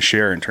that we can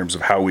share in terms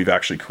of how we've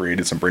actually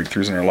created some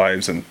breakthroughs in our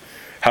lives and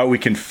how we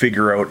can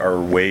figure out our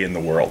way in the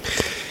world.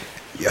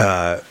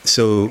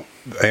 So,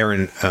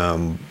 Aaron,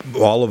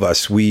 all of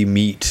us, we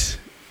meet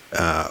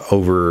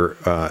over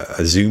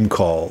a Zoom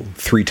call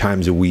 3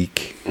 times a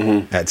week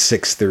at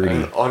 6:30.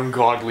 An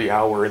ungodly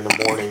hour in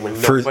the morning when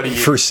For nobody.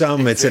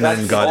 some, it's an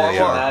ungodly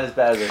Not hour. as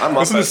bad as I'm up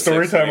Listen to at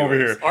story 6 time over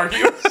anyways. here. Are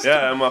you?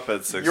 Yeah, I'm up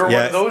at 6. You're one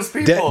of those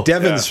people.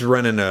 Devin's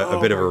running a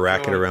Oh bit of a my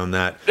racket God. around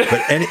that.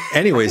 But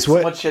anyways, so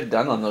what? much shit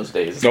done on those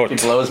days. No,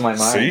 It blows my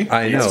mind. See?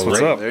 I know, That's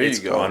what's right? up. There you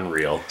go.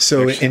 Unreal.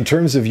 So, in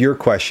terms of your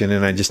question,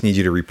 and I just need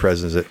you to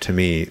represent it to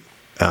me,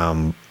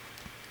 in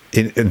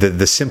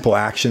the simple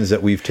actions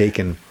that we've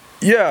taken.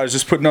 Yeah, I was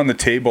just putting on the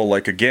table,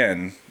 like,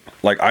 again,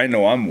 like, I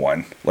know I'm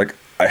one. Like,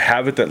 I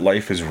have it that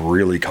life is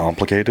really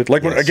complicated.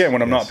 Like, Yes,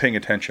 when I'm yes. not paying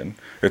attention,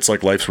 it's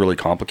like life's really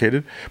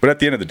complicated. But at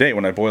the end of the day,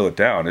 when I boil it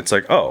down, it's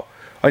like, oh,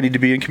 I need to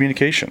be in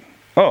communication.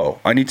 Oh,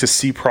 I need to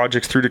see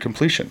projects through to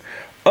completion.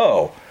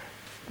 Oh,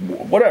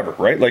 whatever,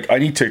 right? Like, I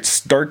need to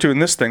start doing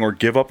this thing or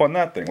give up on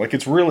that thing. Like,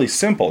 it's really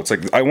simple. It's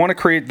like, I want to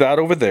create that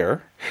over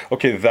there.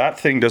 Okay, that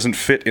thing doesn't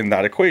fit in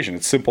that equation.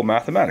 It's simple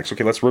mathematics.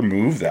 Okay, let's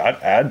remove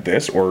that, add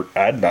this, or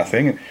add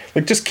nothing.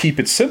 Like, just keep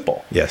it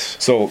simple. Yes.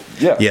 So,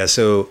 yeah. Yeah.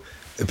 So,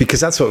 because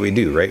that's what we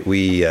do, right?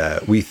 We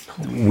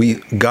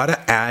got to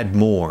add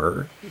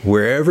more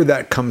wherever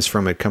that comes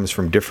from. It comes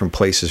from different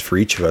places for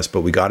each of us, but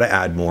we got to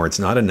add more. It's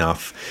not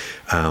enough.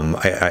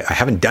 I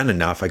haven't done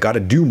enough. I got to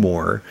do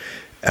more.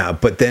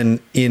 But then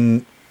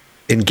in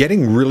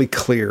getting really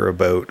clear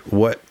about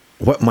what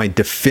my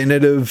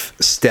definitive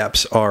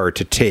steps are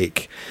to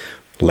take,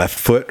 left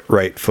foot,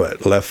 right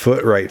foot, left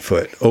foot, right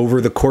foot,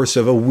 over the course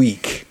of a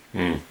week,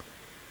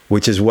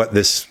 which is what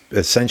this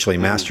essentially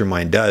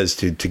mastermind does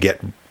to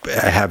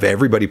have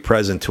everybody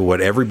present to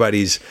what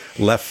everybody's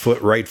left foot,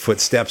 right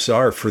foot steps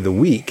are for the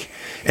week.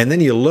 And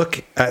then you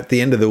look at the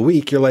end of the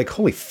week, you're like,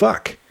 holy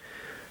fuck.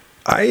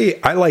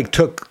 I like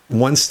took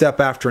one step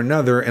after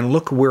another and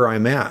look where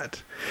I'm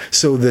at.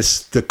 So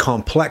the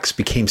complex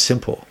became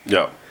simple.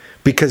 Yeah.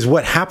 Because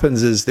what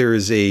happens is there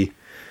is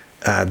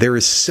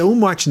so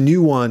much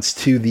nuance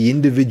to the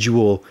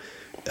individual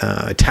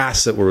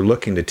tasks that we're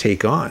looking to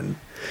take on,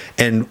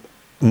 and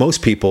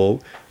most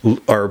people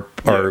are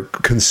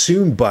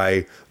consumed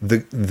by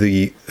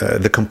the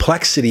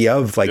complexity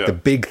of the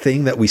big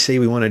thing that we say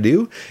we want to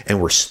do,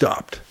 and we're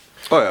stopped.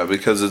 Oh yeah,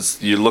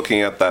 because you're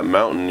looking at that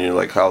mountain, and you're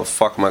like, how the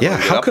fuck am I going to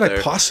get how up could there?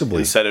 I possibly?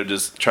 Instead of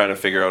just trying to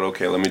figure out,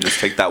 okay, let me just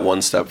take that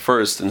one step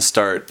first and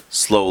start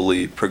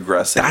slowly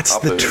progressing. That's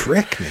up the it,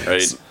 trick, man.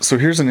 right? So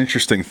here's an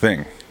interesting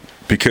thing,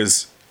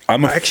 because I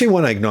actually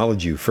want to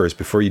acknowledge you first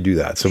before you do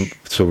that.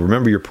 So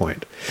remember your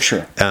point.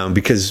 Sure.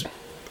 Because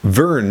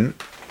Vern,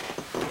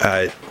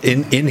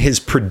 in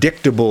his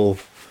predictable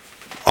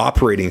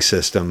operating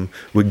system,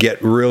 would get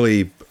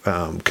really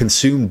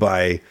consumed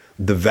by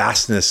the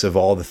vastness of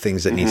all the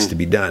things that needs to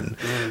be done.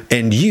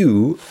 And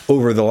you,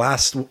 over the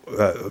last,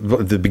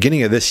 the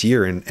beginning of this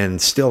year and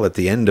still at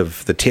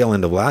the tail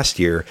end of last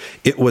year,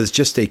 it was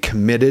just a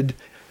committed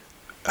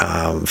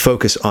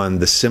focus on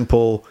the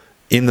simple,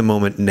 in the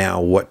moment now,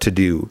 what to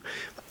do.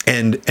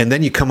 And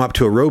then you come up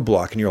to a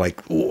roadblock and you're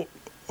like, oh,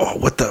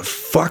 what the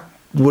fuck?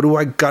 What do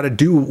I got to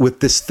do with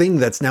this thing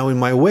that's now in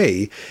my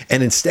way?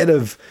 And instead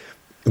of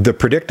the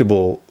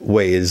predictable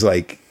way is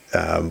like,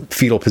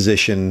 fetal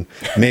position,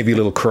 maybe a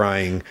little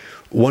crying,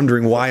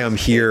 wondering why I'm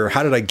here.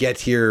 How did I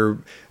get here?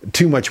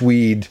 Too much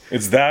weed.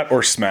 It's that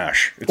or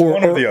smash. It's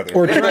one or the other.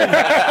 Or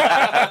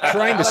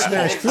trying to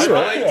smash through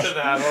it. To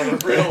that on a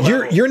real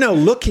level. You're now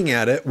looking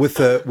at it with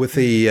a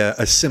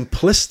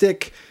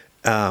simplistic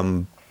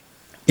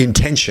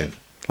intention.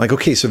 Like,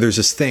 okay, so there's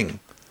this thing.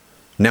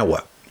 Now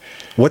what?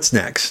 What's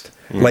next?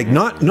 Like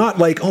not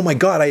like, oh my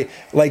God, I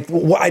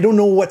don't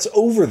know what's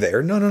over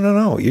there.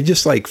 No. You're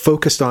just like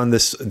focused on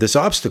this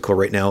obstacle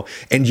right now,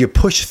 and you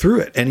push through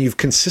it, and you've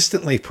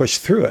consistently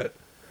pushed through it.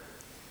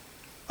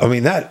 I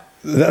mean,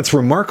 that's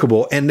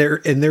remarkable, and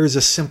there's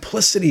a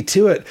simplicity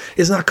to it.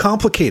 It's not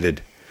complicated.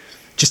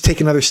 Just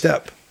take another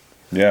step.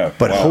 Yeah.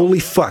 But wow.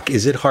 holy fuck,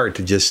 is it hard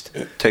to just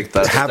Take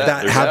that have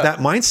step. that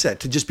mindset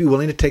to just be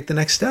willing to take the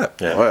next step.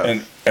 Yeah. Oh,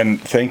 yeah.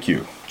 And thank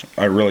you.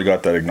 I really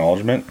got that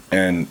acknowledgement,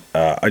 and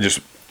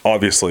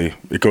obviously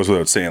it goes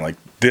without saying, like,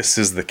 this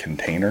is the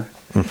container.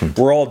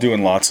 We're all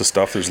doing lots of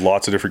stuff. There's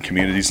lots of different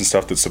communities and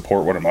stuff that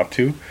support what I'm up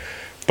to,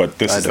 but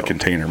this is the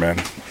container,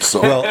 man. So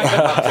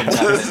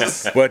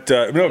But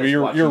no, but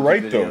you're watching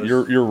right videos. though.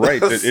 You're right.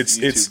 That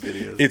YouTube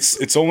videos.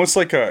 it's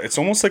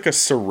almost like a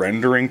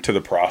surrendering to the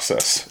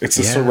process. It's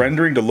a Yeah.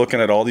 surrendering to looking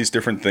at all these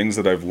different things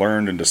that I've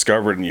learned and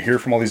discovered, and you hear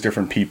from all these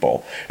different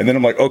people, and then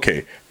I'm like,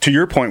 okay, to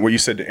your point, what you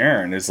said to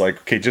Aaron is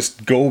like, okay,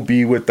 just go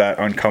be with that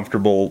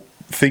uncomfortable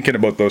thinking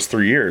about those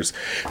 3 years.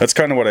 That's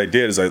kind of what I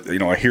did. Is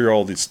I hear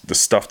all the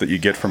stuff that you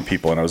get from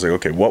people, and I was like,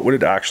 okay, what would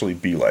it actually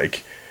be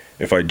like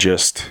if I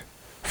just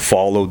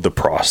followed the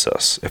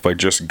process, if I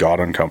just got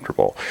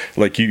uncomfortable?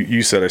 Like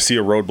you said, I see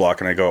a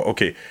roadblock and I go,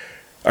 okay,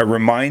 I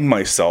remind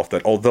myself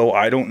that although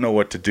I don't know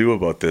what to do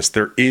about this,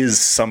 there is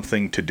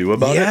something to do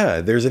about it.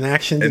 Yeah, there's an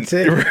action to And,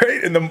 take.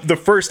 right? And the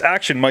first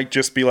action might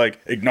just be like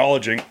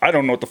acknowledging, I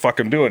don't know what the fuck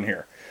I'm doing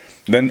here.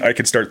 Then I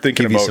could start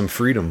thinking Give you about some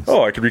freedom.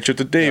 Oh, I could reach out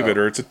to David,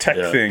 or it's a tech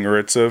thing, or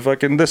it's a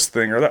fucking this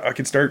thing, or that. I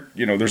can start.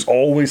 There's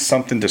always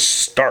something to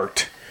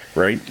start,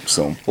 right?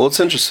 So. Well, it's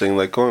interesting.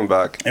 Like going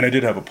back, And I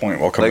did have a point.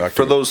 Well, I'll come back like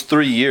for to those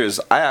 3 years,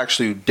 I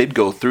actually did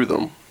go through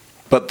them,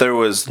 but there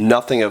was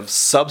nothing of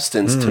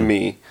substance to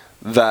me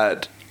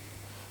that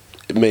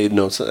it made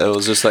no sense. It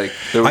was just like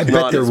there was I bet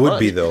not there as would much.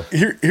 be though.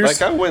 Here's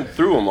Like I went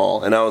through them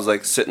all, and I was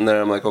like sitting there.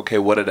 I'm like, okay,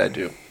 what did I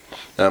do?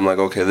 And I'm like,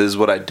 okay, this is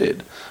what I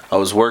did. I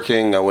was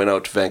working. I went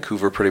out to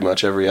Vancouver pretty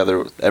much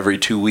every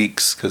 2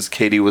 weeks because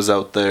Katie was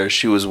out there.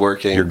 She was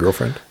working. Your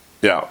girlfriend?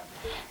 Yeah.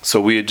 So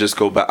we'd just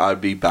go back.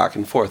 I'd be back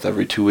and forth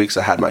every 2 weeks.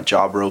 I had my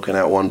jaw broken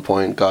at one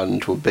point. Got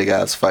into a big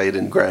ass fight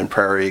in Grand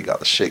Prairie. Got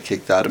the shit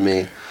kicked out of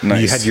me.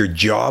 nice. You had your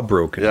jaw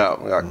broken. Yeah,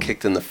 I got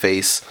kicked in the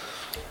face.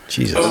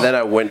 Jesus. And then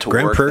I went to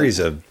Grand work. Prairie's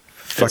a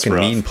fucking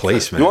rough. mean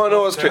place, man. You want to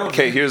know what's crazy?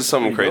 Okay, here's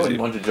something crazy.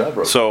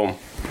 So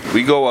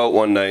we go out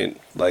one night,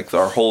 like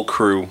our whole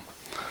crew.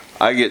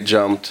 I get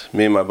jumped.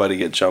 Me and my buddy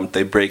get jumped.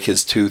 They break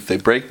his tooth. They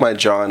break my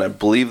jaw, and I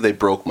believe they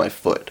broke my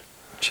foot.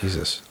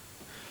 Jesus.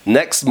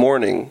 Next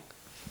morning,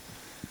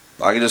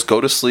 I just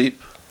go to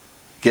sleep,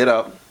 get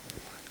up,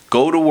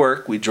 go to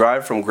work. We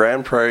drive from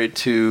Grand Prairie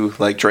to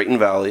like Drayton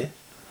Valley,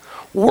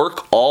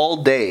 work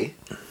all day.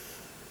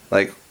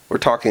 Like we're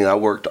talking, I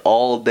worked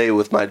all day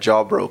with my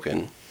jaw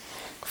broken.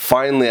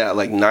 Finally, at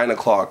like 9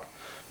 o'clock,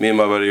 me and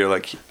my buddy are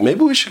like,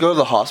 maybe we should go to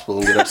the hospital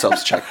and get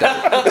ourselves checked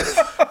out.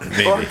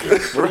 Maybe.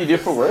 What do you do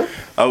for work?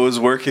 I was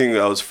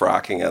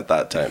fracking at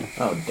that time.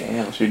 Oh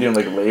damn! So you're doing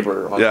like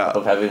labor on Yeah. top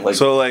of having like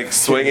So like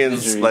swinging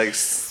injuries. like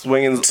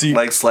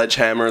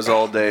sledgehammers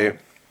all day.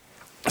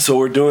 So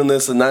we're doing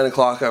this at 9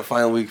 o'clock.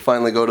 We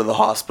finally go to the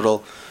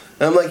hospital.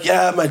 And I'm like,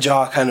 yeah, my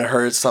jaw kind of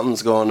hurts.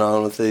 Something's going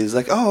on with it. He's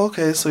like, oh,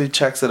 okay. So he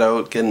checks it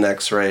out, get an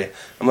x-ray.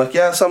 I'm like,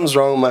 yeah, something's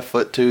wrong with my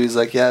foot too. He's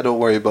like, yeah, don't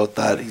worry about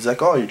that. He's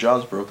like, oh, your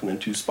jaw's broken in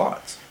 2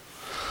 spots.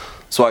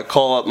 So I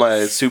call up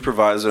my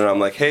supervisor and I'm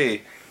like,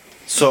 hey,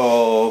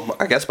 so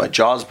I guess my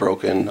jaw's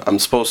broken. I'm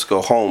supposed to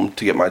go home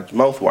to get my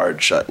mouth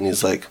wired shut. And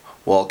he's like,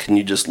 well, can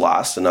you just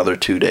last another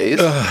 2 days?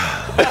 No,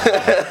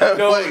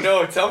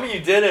 tell me you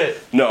did it.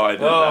 No, I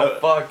didn't. Oh,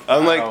 fuck.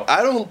 I'm like, Wow.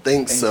 I don't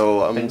think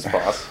so. Things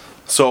boss.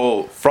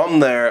 So from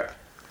there,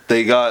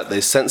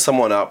 they sent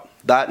someone up.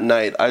 That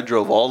night, I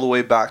drove all the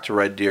way back to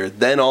Red Deer,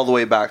 then all the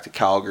way back to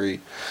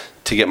Calgary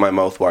to get my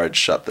mouth wired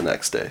shut the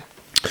next day.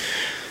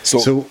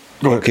 So,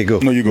 okay, go.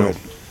 No, you go ahead.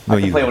 No, I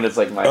can you play go. when it's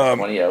like minus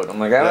 20 out. I'm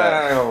like,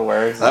 I don't know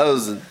where. That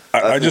was. I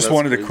think just that's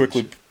wanted to crazy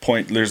quickly shit.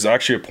 point. There's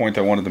actually a point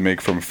I wanted to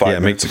make from 5 Yeah,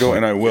 make minutes the ago, point.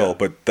 and I will.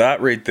 But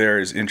that right there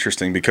is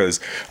interesting because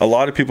a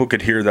lot of people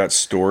could hear that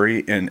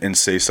story and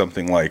say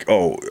something like,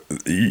 "Oh,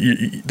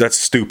 that's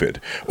stupid,"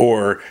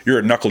 or "You're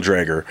a knuckle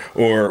dragger,"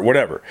 or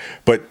whatever.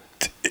 But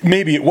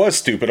maybe it was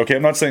stupid. Okay,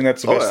 I'm not saying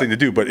that's the best thing to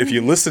do. But if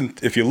you listen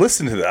to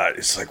that,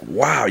 it's like,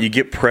 wow, you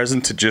get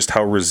present to just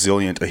how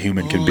resilient a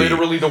human can be.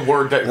 Literally the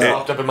word that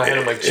popped up in my head.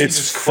 I'm like,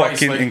 Jesus Christ,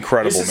 fucking like,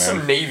 incredible, this is man.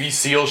 some Navy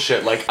SEAL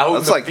shit. Like out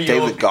That's in the like field.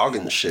 David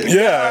Goggins shit.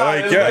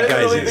 Yeah, That guy's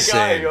literally the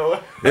guy, insane. yo.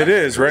 It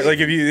is, right? Like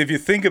if you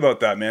think about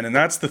that, man, and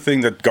that's the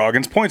thing that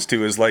Goggins points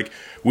to is like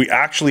we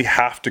actually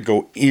have to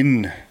go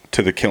in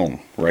to the kiln,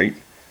 right?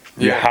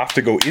 You Yeah. have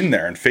to go in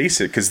there and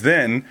face it because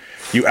then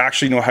you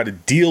actually know how to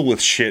deal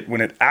with shit when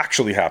it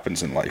actually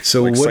happens in life.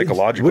 So like what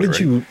psychologically. what did right?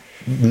 you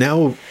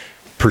now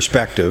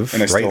perspective,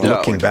 And I still right? don't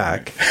Looking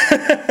back,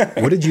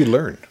 what did you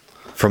learn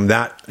from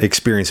that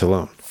experience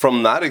alone?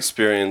 From that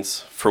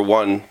experience, for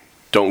one,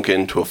 don't get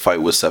into a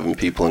fight with 7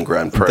 people in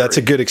Grand Prairie. That's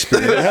a good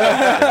experience.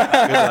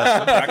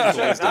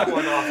 That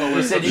one off the You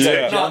list said of you things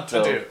got not jumped, to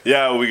though. do.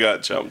 Yeah, we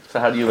got jumped. So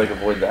how do you like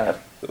avoid that?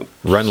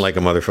 Run like a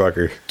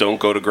motherfucker. Don't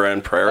go to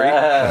Grand Prairie.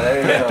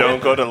 There you go.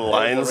 Don't go to the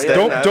Lions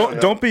Den.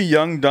 Don't be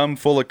young, dumb,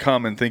 full of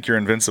cum and think you're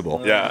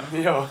invincible. Yeah.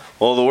 Yo.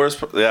 Well, the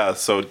worst. Yeah.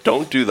 So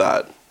don't do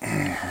that.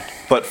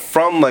 But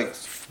from like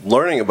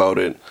learning about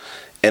it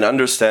and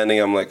understanding,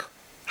 I'm like,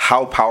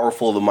 how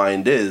powerful the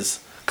mind is.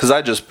 Because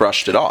I just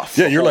brushed it off.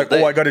 Yeah, the you're whole like,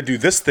 day. oh, I got to do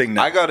this thing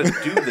now. I got to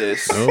do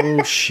this.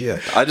 Oh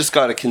shit. I just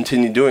got to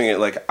continue doing it.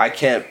 Like I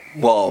can't.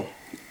 Well,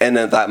 and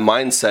then that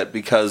mindset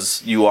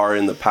because you are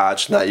in the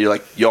patch and that you're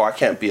like, yo, I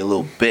can't be a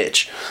little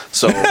bitch.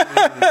 So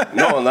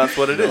no, and that's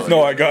what it is.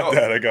 No, I got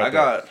that. I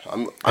got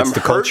I'm the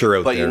hurt, culture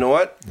out but there. you know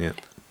what? Yeah.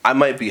 I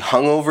might be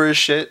hungover as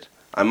shit.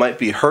 I might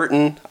be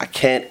hurting. I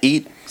can't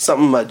eat.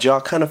 Something my jaw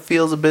kind of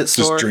feels a bit just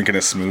sore. drinking a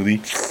smoothie.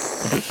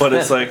 But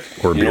it's like,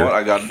 Or you know beer. what?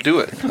 I got to do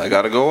it. I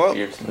got to go out.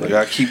 Beer. I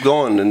got to keep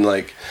going. And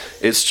like,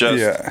 it's just,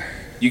 Yeah.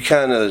 you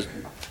kind of,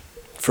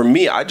 for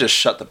me, I just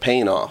shut the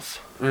pain off.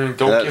 Don't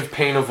That- give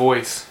pain a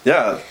voice.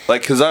 Yeah,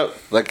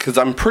 cause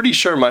I'm pretty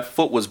sure my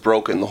foot was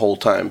broken the whole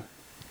time,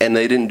 and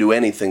they didn't do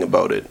anything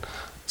about it.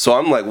 So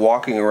I'm like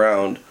walking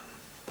around.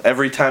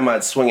 Every time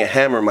I'd swing a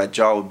hammer, my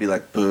jaw would be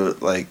like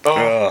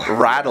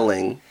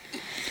rattling,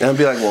 and I'd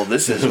be like, "Well,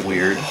 this is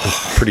weird."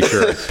 Pretty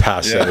sure I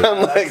passed out.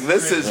 I'm like,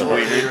 "This is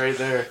weird." Right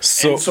there.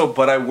 So,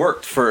 But I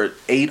worked for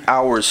 8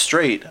 hours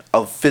straight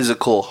of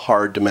physical,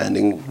 hard,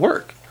 demanding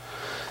work,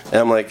 and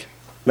I'm like,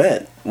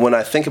 man, when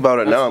I think about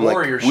it now, I'm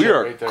warrior like, we shit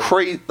are right there.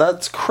 crazy.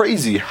 That's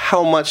crazy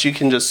how much you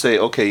can just say,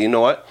 okay, you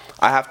know what?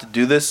 I have to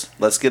do this.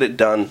 Let's get it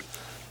done.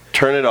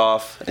 Turn it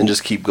off and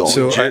just keep going.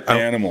 So Jet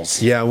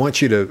animals. Yeah, I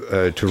want you to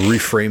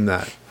reframe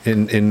that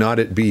and not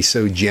it be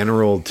so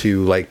general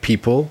to like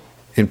people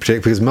in particular,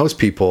 because most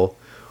people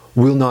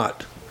will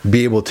not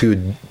be able to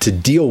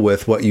deal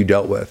with what you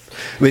dealt with.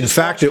 In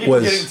fact, it People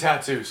was getting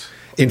tattoos.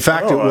 in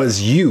fact it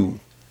was you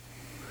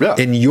yeah.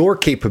 and your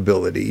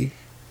capability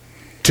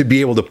to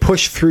be able to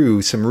push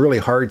through some really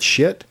hard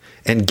shit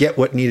and get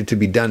what needed to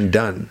be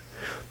done.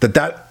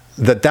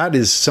 That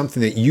is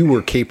something that you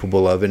were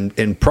capable of,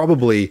 and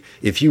probably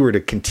if you were to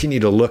continue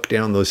to look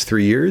down those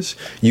 3 years,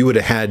 you would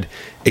have had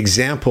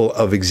example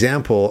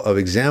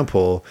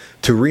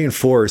to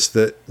reinforce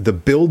the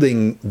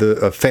building,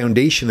 the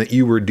foundation that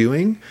you were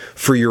doing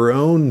for your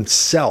own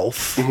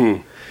self.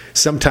 Mm-hmm.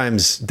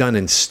 Sometimes done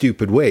in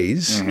stupid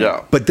ways.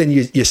 Yeah. But then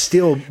you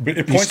still But it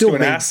you points still to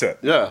an made- asset.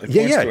 Yeah. It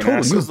Yeah, points to an totally.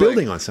 asset. You're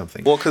building on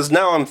something. Well, because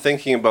now I'm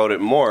thinking about it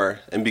more,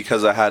 and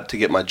because I had to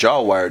get my jaw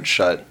wired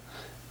shut,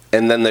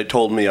 and then they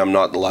told me I'm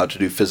not allowed to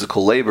do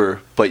physical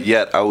labor, but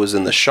yet I was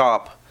in the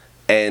shop,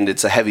 and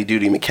it's a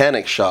heavy-duty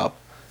mechanic shop,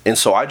 and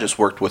so I just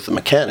worked with the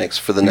mechanics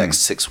for the next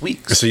 6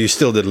 weeks. So you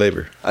still did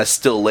labor. I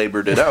still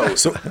labored it out.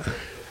 So,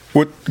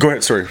 what? Go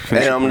ahead. Sorry. finish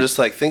And your I'm point. just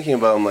like thinking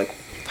about, I'm like,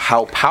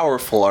 how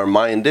powerful our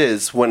mind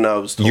is when I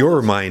was told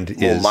Your this. mind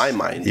Well, is my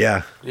mind.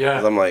 Yeah. Yeah.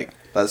 'Cause I'm like,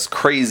 that's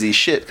crazy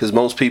shit, because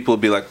most people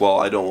would be like, well,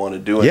 I don't want to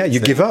do anything. Yeah,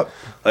 you give up.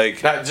 Like,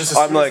 That just as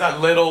I'm soon like, as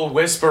that little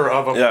whisper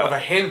of a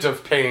hint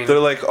of pain, they're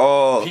like,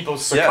 oh, people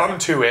succumb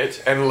to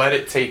it and let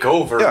it take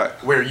over. Yeah.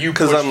 Where you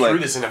 'Cause push I'm like- through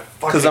this in a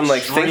fucking because I'm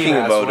like extreme thinking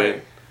ass about way.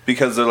 it,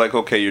 because they're like,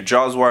 okay, your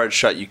jaw's wired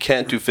shut, you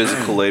can't do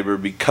physical labor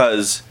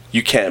because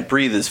you can't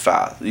breathe as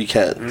fast, you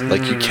can't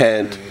like you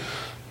can't,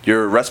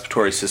 your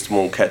respiratory system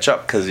won't catch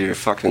up because you're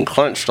fucking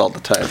clenched all the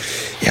time.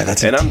 Yeah,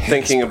 that's And I'm intense,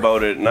 thinking bro.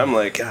 about it, and I'm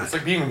like, It's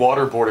like being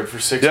waterboarded for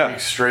 6 Yeah.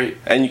 weeks straight.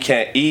 and you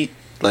can't eat,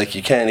 like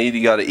you can't eat,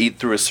 you got to eat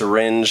through a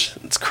syringe.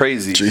 It's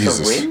crazy.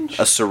 Jesus. Syringe?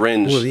 A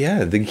syringe. Well,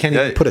 yeah, they can't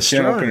Yeah, even put a can't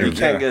straw open in your- it. You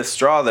can't Yeah. get a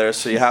straw there,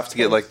 so you have to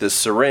get like this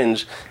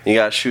syringe. And you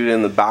got to shoot it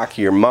in the back of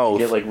your mouth.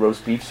 Get like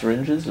roast beef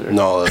syringes or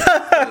No, it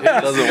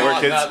doesn't Not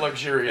work. that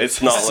luxurious.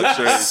 It's not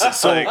luxurious.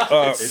 It's like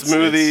it's-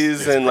 smoothies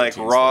it's and like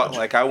protein raw. storage.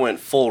 Like I went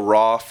full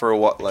raw for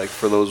what, like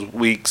for those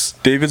weeks.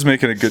 David's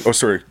making a good. Oh,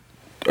 sorry.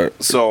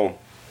 So,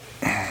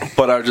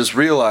 but I just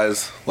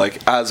realized, like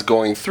as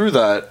going through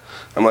that,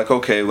 I'm like,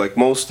 okay, like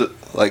most,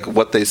 like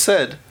what they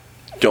said,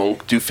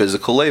 don't do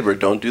physical labor,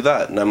 don't do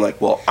that. And I'm like,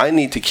 well, I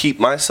need to keep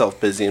myself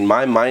busy and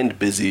my mind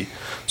busy.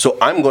 So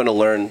I'm going to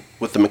learn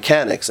with the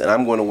mechanics and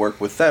I'm going to work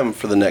with them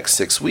for the next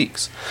 6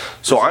 weeks.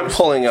 So I'm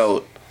pulling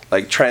out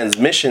like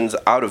transmissions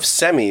out of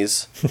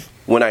semis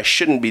when I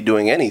shouldn't be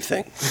doing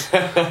anything.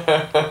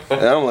 And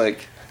I'm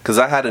like, because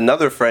I had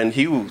another friend,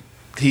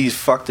 he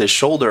fucked his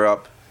shoulder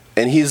up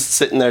and he's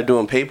sitting there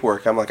doing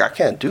paperwork. I'm like, I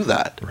can't do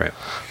that. Right.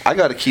 I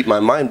got to keep my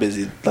mind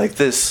busy. Like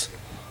this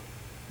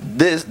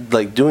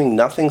like doing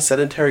nothing,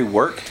 sedentary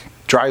work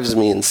drives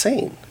me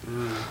insane.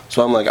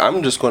 So I'm like,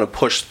 I'm just going to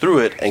push through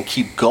it and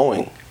keep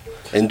going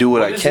and do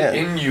what I What is can.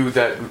 it in you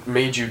that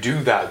made you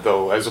do that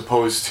though, as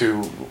opposed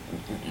to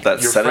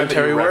That your friend that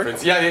sedentary you work?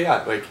 referenced?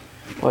 Yeah. Like,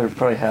 well, you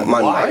probably have.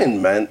 My Why?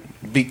 mind, man,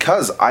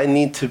 because I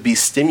need to be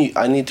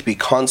I need to be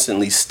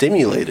constantly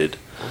stimulated.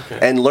 Okay.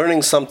 And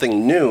learning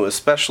something new,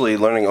 especially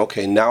learning,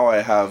 okay, now I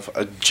have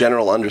a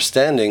general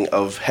understanding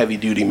of heavy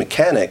duty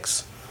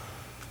mechanics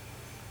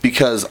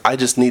because I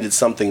just needed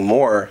something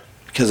more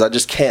because I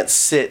just can't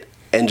sit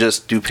and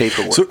just do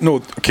paperwork. So no,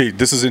 okay,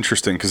 this is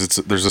interesting because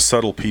there's a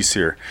subtle piece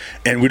here,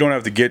 and we don't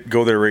have to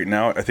go there right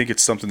now. I think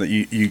it's something that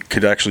you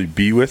could actually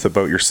be with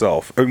about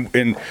yourself.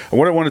 And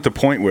what I wanted to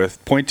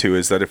point to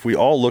is that if we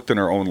all looked in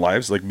our own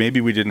lives, like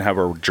maybe we didn't have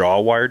our jaw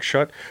wired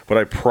shut, but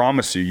I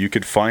promise you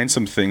could find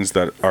some things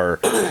that are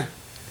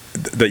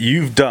that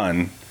you've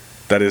done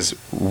that is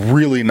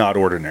really not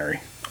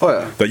ordinary. Oh,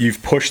 yeah. That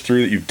you've pushed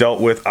through, that you've dealt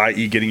with,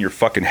 i.e. getting your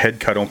fucking head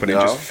cut open and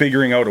Yeah. just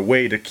figuring out a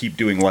way to keep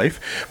doing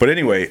life. But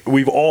anyway,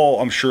 we've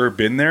all, I'm sure,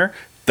 been there.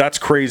 That's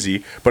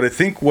crazy. But I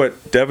think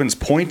what Devin's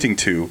pointing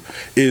to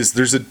is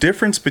there's a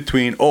difference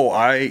between, oh,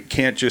 I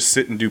can't just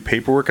sit and do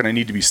paperwork and I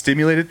need to be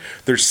stimulated.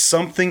 There's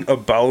something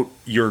about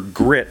your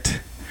grit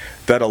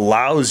that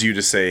allows you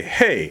to say,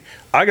 hey,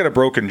 I got a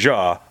broken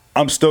jaw.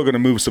 I'm still going to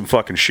move some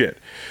fucking shit.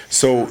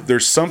 So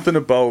there's something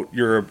about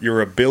your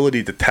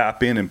ability to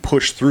tap in and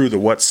push through the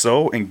what's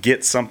so and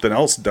get something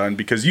else done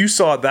because you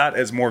saw that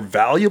as more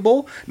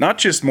valuable, not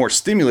just more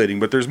stimulating,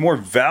 but there's more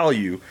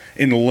value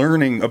in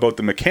learning about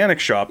the mechanic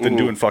shop than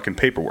doing fucking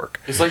paperwork.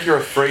 it's like you're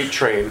a freight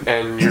train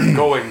and you're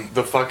going,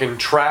 the fucking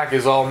track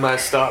is all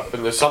messed up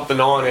and there's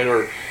something on it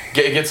or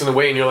it gets in the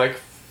way and you're like,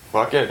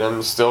 fuck it,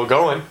 I'm still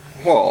going.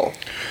 Well,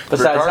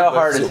 Besides, how hard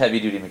regardless- is heavy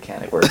duty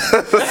mechanic work?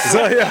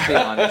 Let's be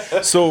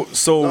honest. So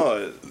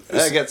No,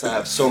 I get to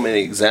have so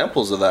many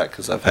examples of that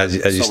because I've had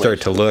As you so start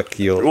much- to look,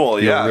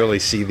 you'll yeah. really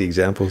see the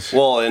examples.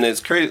 Well, and it's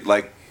crazy,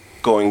 like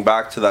going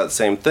back to that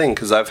same thing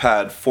because I've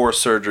had I've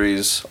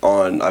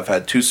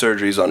had 2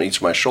 surgeries on each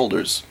of my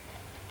shoulders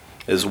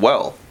as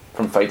well.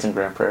 From fights in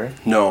Grand Prairie?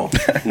 No.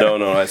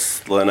 When I was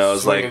Swinging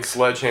like,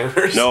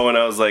 sledgehammers. no, when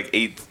I was like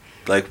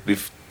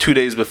 2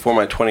 days before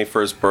my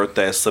 21st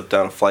birthday, I slipped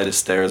down a flight of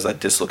stairs. I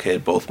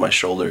dislocated both my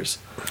shoulders.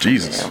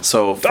 Jesus.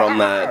 So from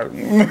that,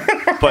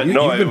 but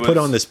no, You've been it put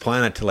was- on this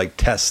planet to like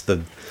test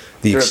the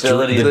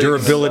Durability of the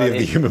durability of human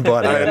the human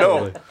body. I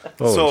know.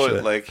 Oh, So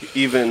shit. like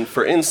even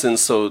for instance,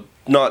 so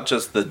not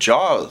just the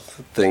jaw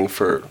thing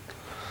for.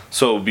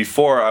 So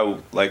before I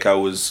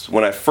was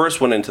when I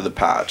first went into the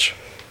patch,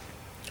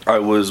 I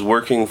was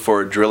working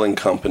for a drilling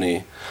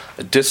company.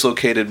 I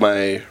dislocated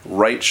my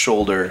right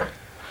shoulder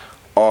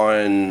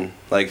on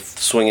like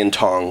swinging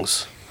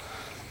tongs.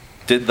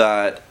 Did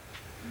that,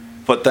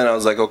 but then I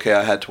was like, okay,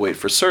 I had to wait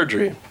for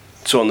surgery.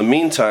 So in the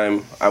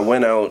meantime, I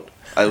went out.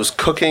 I was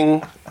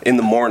cooking in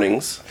the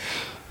mornings.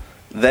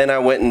 Then I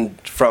went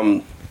and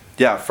from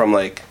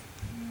like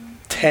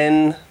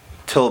 10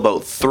 till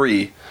about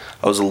 3,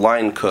 I was a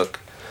line cook.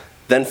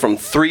 Then from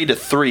 3 to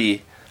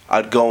 3,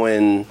 I'd go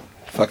in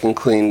fucking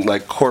clean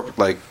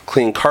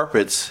clean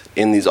carpets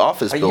in these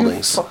office Are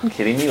buildings. you fucking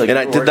kidding me? Like, And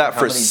you I were did that working how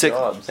for many 6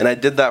 jobs? and I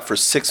did that for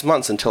 6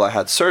 months until I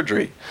had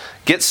surgery.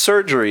 Get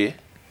surgery,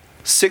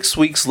 6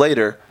 weeks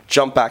later,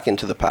 jump back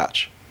into the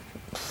patch.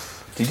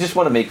 Do you just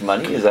want to make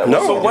money? Is that No.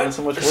 why So you're what? doing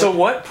so much work? So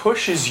what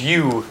pushes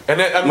you? And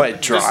My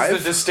This drive?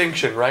 is the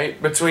distinction, right?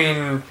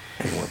 Between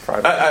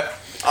Private.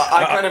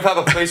 I kind of have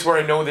a place where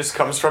I know this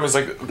comes from is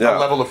like Yeah. a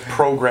level of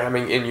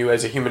programming in you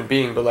as a human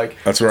being, but like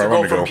That's where I to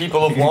wanted go to from go.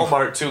 people of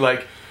Walmart to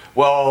like,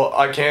 well,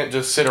 I can't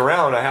just sit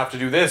around. I have to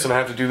do this, and I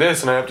have to do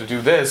this, and I have to do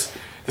this.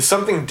 There's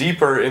something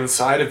deeper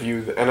inside of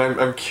you, and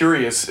I'm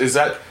curious. Is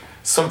that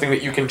something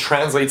that you can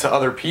translate to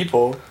other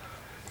people?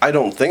 I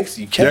don't think so.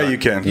 You can. Yeah, you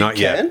can. Not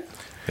yet. Can?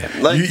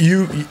 Yeah. Like,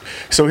 You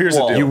so here's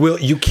Well, the deal.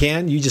 You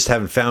can. You just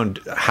haven't found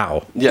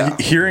how. yeah.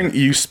 Hearing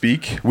you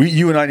speak,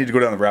 you and I need to go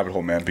down the rabbit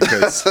hole, man,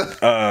 because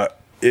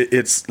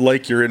it's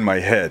like you're in my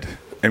head.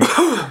 And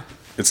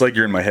it's like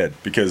you're in my head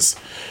because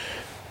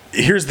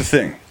here's the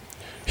thing.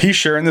 He's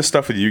sharing this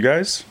stuff with you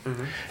guys,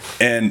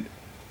 and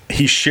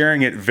he's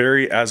sharing it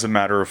very as a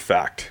matter of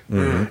fact.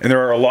 And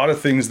there are a lot of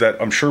things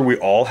that I'm sure we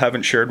all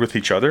haven't shared with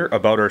each other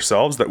about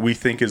ourselves that we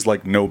think is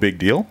like no big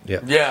deal, Yeah.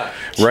 Yeah.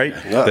 right?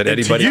 Yeah. That And to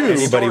anybody you-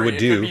 anybody Story, would it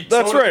do. could be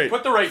That's right.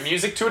 Put the right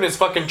music to it, and it's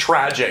fucking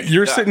tragic.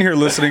 You're sitting here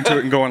listening to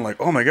it and going like,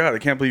 "Oh my god, I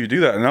can't believe you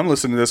do that." And I'm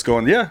listening to this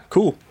going, "Yeah,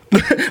 cool."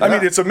 I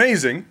mean, it's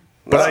amazing,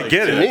 but I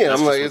get to it. me,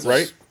 I'm like, it's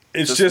right?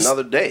 It's just just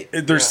another day.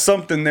 There's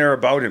something there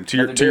about him. To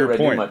your I do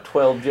point. my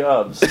 12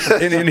 jobs.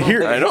 And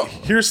here, I know.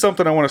 Here's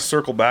something I want to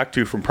circle back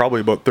to from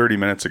probably about 30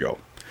 minutes ago,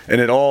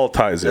 and it all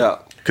ties in Yeah.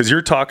 because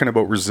you're talking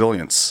about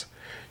resilience.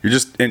 You're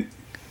just in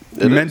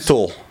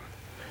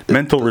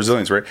mental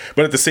resilience, right?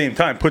 But at the same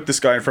time, put this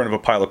guy in front of a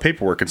pile of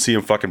paperwork and see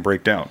him fucking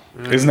break down.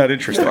 Isn't that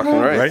interesting? Fucking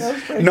right.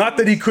 Right? Not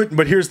that he couldn't,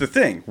 but here's the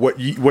thing: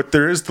 what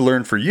there is to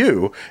learn for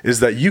you is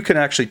that you can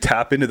actually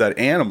tap into that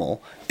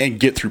animal and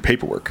get through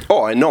paperwork.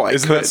 Oh, I know. I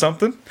Isn't could. that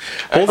something?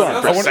 Hold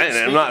on. I want-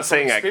 I'm not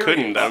saying I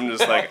couldn't. I'm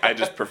just like I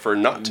just prefer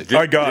not to.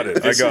 I got it. I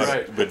This got is- it.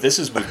 Right. But this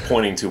is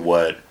pointing to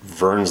what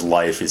Vern's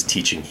life is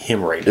teaching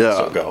him right now. Yeah.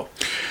 So go.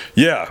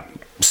 Yeah.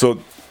 So,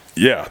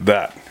 yeah,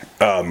 that.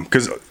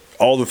 Because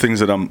all the things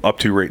that I'm up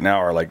to right now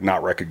are like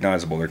not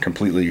recognizable. They're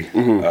completely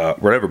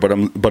whatever.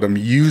 But I'm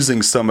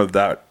using some of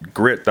that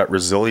grit, that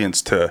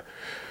resilience to,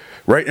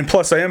 right. And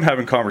plus, I am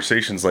having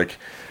conversations like,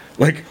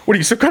 what are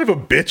you, some kind of a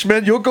bitch,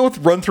 man? You'll go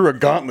run through a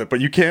gauntlet,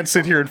 but you can't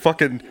sit here and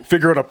fucking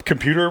figure out a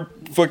computer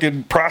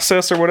fucking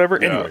process or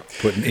whatever. Anyway,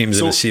 Putting names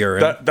in a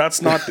CRM.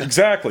 That's not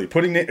exactly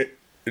putting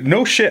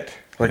no shit.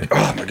 Like,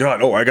 oh my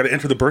god, I got to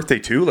enter the birthday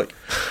too. Like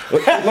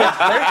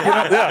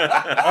right?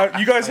 Yeah.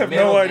 You guys have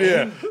no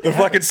idea the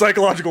fucking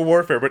psychological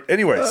warfare. But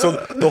anyway, so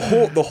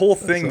the whole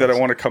thing that I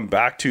want to come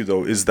back to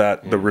though is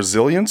that the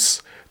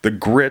resilience, the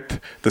grit,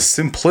 the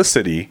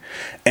simplicity,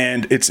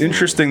 and it's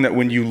interesting that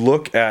when you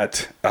look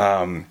at,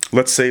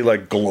 let's say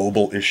like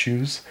global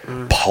issues,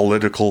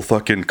 political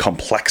fucking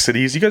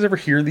complexities. You guys ever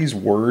hear these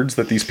words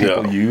that these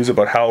people Yeah. use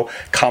about how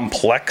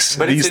complex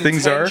But these it's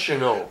things are?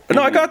 intentional.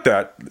 No, I got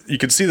that. You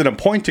can see that I'm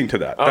pointing to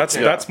that.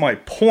 Okay. That's my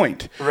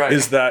point. Right.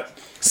 Is that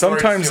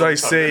sometimes Sorry, I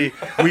Steel say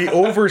we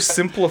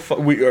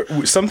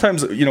oversimplify.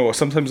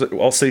 Sometimes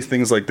I'll say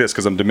things like this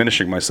because I'm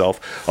diminishing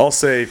myself. I'll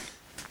say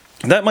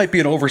that might be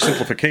an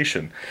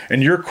oversimplification,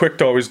 and you're quick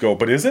to always go,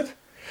 but is it?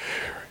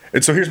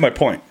 And so here's my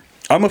point.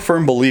 I'm a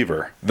firm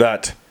believer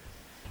that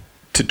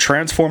to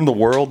transform the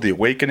world, the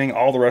awakening,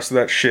 all the rest of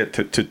that shit,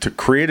 to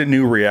create a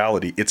new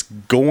reality, it's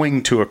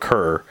going to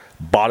occur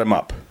bottom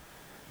up,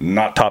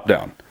 not top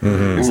down.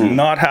 It's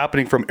not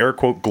happening from air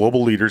quote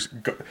global leaders.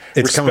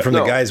 It's coming from the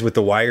no. guys with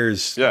the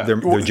wires, Yeah. their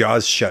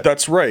jaws shut.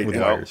 That's right. with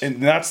And, wires.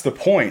 and that's the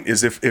point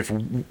is if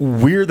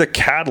we're the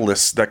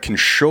catalysts that can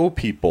show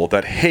people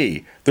that,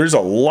 hey, there's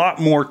a lot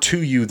more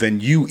to you than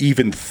you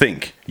even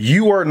think.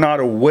 You are not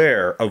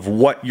aware of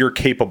what you're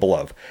capable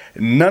of.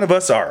 None of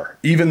us are,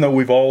 even though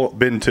we've all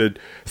been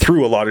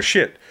through a lot of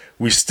shit.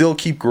 We still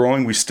keep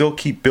growing. We still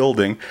keep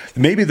building.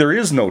 Maybe there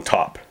is no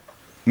top.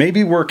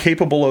 Maybe we're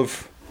capable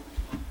of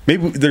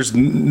Maybe there's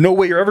no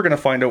way you're ever going to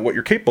find out what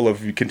you're capable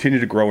of if you continue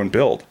to grow and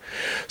build.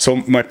 So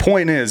my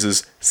point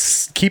is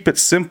keep it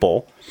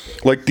simple.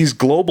 Like these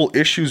global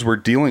issues we're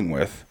dealing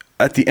with,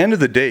 at the end of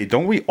the day,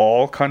 don't we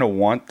all kind of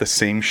want the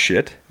same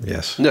shit?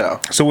 Yes. Yeah.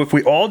 So if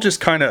we all just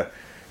kind of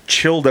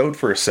chilled out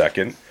for a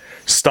second,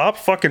 stop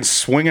fucking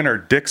swinging our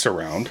dicks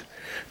around,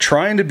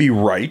 trying to be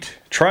right,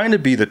 trying to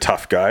be the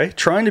tough guy,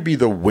 trying to be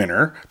the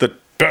winner, the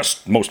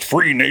best, most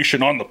free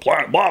nation on the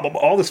planet, blah, blah,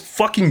 blah, all this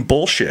fucking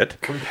bullshit.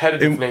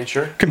 Competitive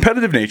nature.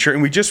 Competitive nature, and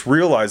we just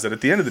realize that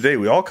at the end of the day,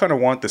 we all kind of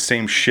want the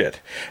same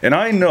shit. And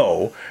I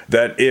know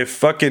that if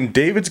fucking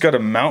David's got a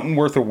mountain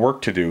worth of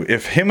work to do,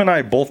 if him and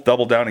I both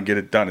double down and get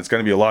it done, it's going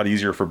to be a lot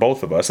easier for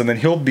both of us, and then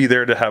he'll be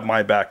there to have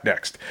my back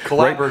next.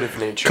 Collaborative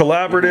nature.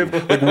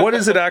 Collaborative. Like, what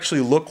does it actually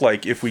look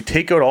like if we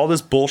take out all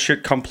this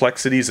bullshit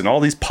complexities and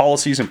all these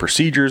policies and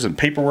procedures and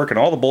paperwork and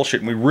all the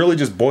bullshit, and we really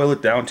just boil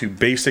it down to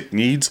basic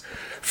needs,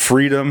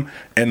 freedom,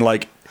 and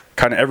like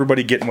kind of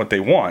everybody getting what they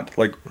want?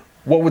 Like,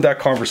 what would that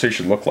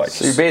conversation look like?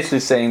 So you're basically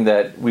saying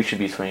that we should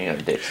be swinging our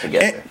dicks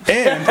together.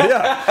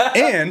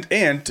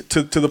 And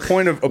to the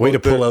point of way to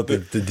pull out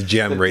the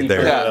gem right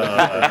there.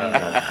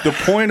 the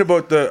point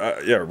about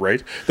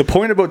the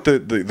point about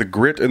the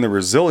grit and the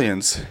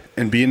resilience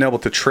and being able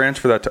to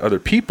transfer that to other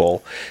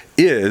people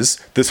is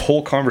this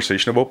whole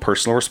conversation about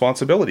personal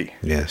responsibility.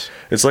 Yes.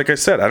 It's like I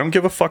said, I don't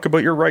give a fuck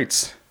about your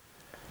rights.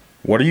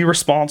 What are you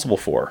responsible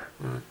for?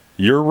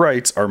 Your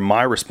rights are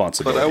my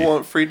responsibility. But I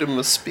want freedom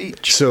of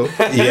speech. So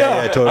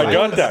yeah, totally. I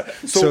got that.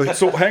 So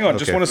hang on.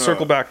 Just want to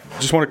circle back.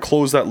 Just want to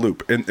close that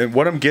loop. And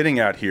what I'm getting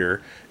at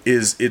here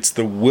is it's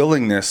the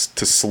willingness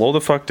to slow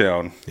the fuck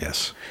down.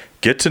 Yes.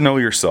 Get to know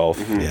yourself.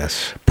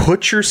 Yes.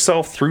 Put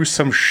yourself through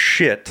some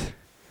shit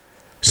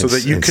so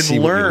that you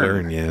can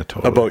learn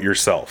about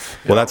yourself.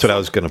 Well, that's what I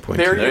was going to point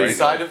to. Very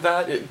inside of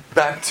that,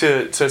 back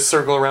to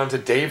circle around to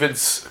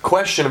David's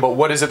question about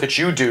what is it that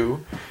you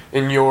do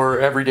in your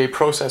everyday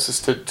processes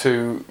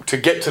to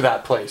get to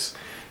that place,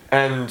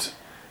 and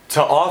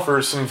to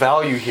offer some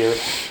value here.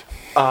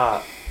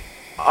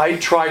 I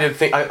try to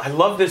think. I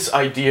love this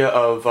idea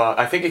of.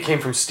 I think it came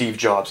from Steve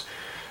Jobs.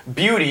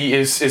 Beauty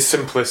is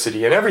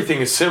simplicity, and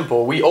everything is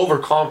simple. We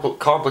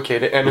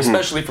overcomplicate it, and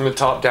especially from the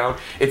top down,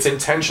 it's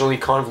intentionally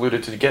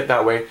convoluted to get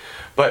that way.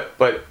 But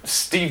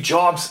Steve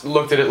Jobs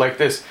looked at it like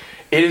this: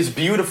 it is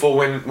beautiful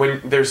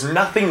when there's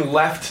nothing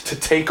left to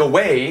take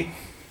away,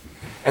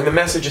 and the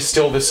message is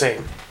still the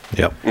same.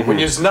 Yep. When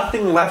there's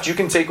nothing left you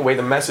can take away,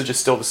 the message is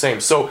still the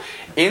same. So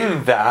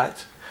in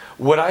that,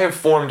 what I have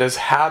formed as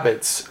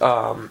habits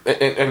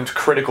and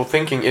critical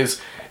thinking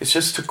is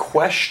just to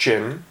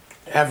question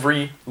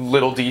every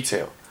little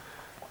detail.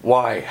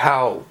 Why,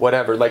 how,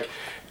 whatever, like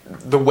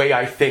the way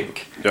I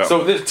think. Yeah.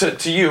 So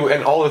to you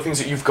and all the things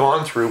that you've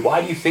gone through,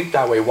 why do you think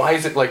that way? Why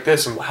is it like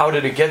this? And how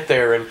did it get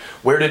there? And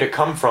where did it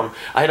come from?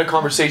 I had a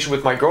conversation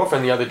with my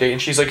girlfriend the other day,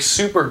 and she's like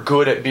super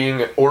good at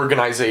being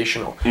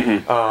organizational.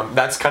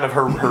 That's kind of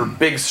her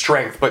big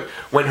strength. But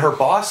when her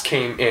boss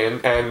came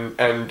in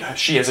and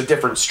she has a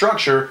different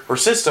structure or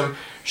system,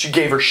 she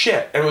gave her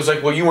shit. And it was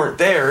like, well, you weren't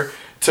there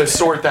to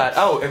sort that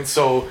out. And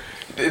so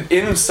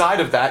inside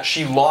of that,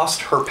 she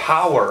lost her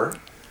power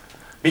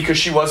because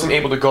she wasn't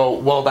able to go,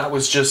 well, that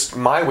was just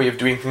my way of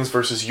doing things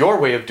versus your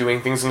way of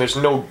doing things, and there's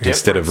no difference.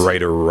 Instead of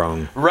right or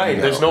wrong.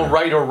 Right, there's no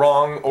right or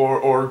wrong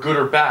or good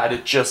or bad,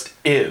 it just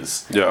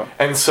is. Yeah.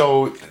 And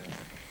so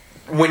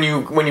when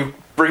you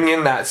bring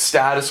in that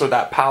status or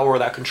that power or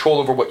that control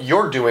over what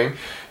you're doing,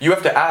 you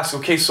have to ask,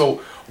 okay,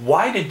 so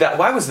why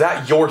was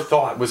that your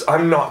thought? Was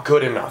I'm not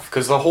good enough?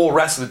 Because the whole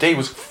rest of the day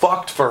was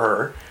fucked for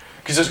her.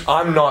 Because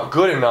I'm not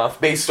good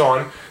enough based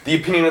on the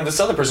opinion of this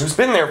other person who's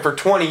been there for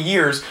 20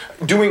 years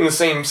doing the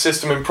same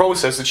system and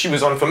process that she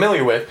was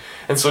unfamiliar with.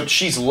 And so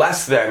she's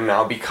less than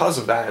now because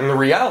of that. And the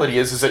reality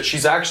is that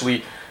she's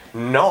actually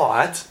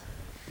not,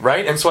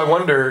 right? And so I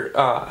wonder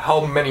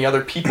how many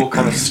other people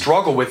kind of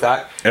struggle with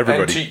that.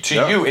 Everybody. And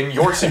to you, in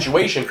your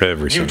situation,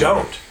 you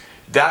don't.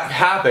 That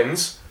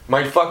happens.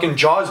 My fucking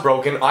jaw's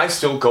broken. I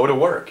still go to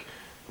work.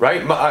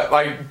 Right?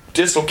 I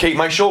dislocate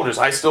my shoulders.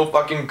 I still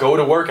fucking go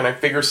to work and I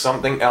figure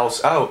something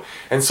else out.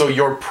 And so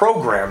your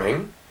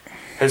programming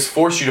has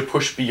forced you to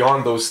push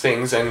beyond those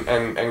things,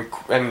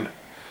 and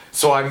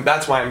so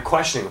that's why I'm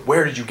questioning,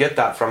 where did you get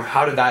that from?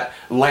 How did that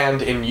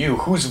land in you?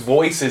 Whose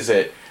voice is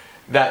it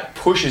that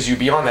pushes you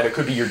beyond that? It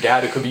could be your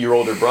dad, it could be your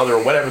older brother,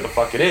 or whatever the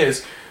fuck it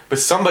is. But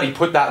somebody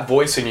put that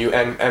voice in you,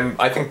 and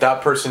I think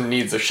that person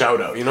needs a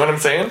shout out. You know what I'm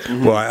saying?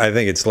 Well, I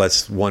think it's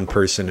less one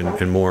person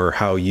and more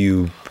how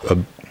you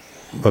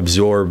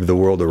absorb the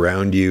world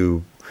around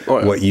you,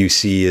 what you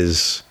see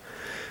is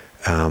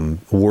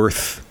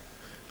worth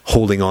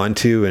holding on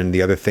to, and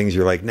the other things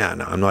you're like, nah,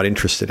 I'm not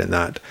interested in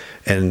that.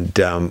 And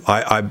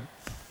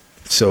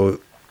so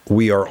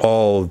we are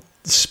all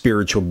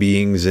spiritual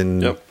beings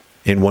in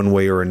one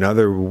way or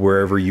another,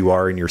 wherever you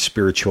are in your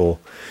spiritual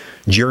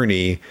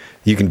journey.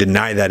 You can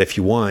deny that if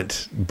you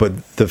want,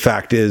 but the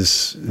fact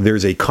is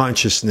there's a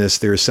consciousness,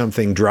 there's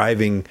something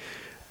driving,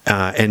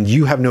 and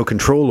you have no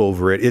control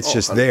over it. It's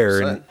just 100%.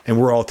 There,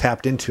 and we're all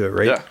tapped into it,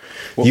 right? Yeah.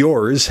 Well,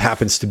 yours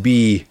happens to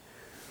be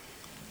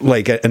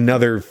like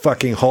another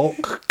fucking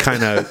Hulk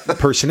kind of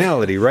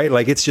personality, right?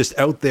 Like it's just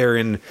out there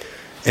and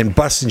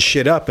busting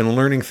shit up and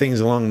learning things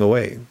along the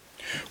way.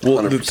 Well,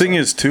 100%. the thing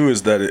is too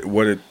is that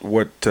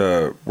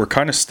we're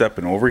kind of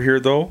stepping over here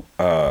though.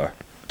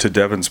 To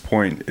Devin's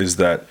point is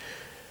that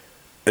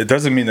it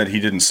doesn't mean that he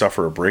didn't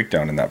suffer a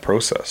breakdown in that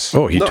process.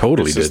 Oh, he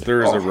totally It's just did.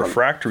 there's a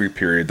refractory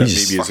period that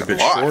He's maybe is a bit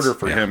fucking shorter lost.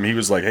 for him. He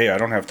was like, "Hey, I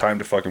don't have time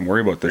to fucking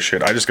worry about this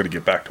shit. I just got to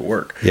get back to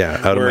work." Yeah,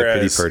 out of my pity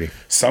Whereas party.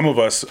 Some of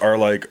us are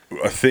like,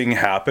 a thing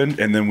happened,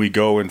 and then we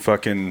go and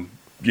fucking,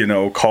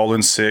 call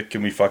in sick,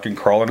 and we fucking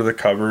crawl under the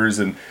covers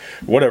and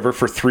whatever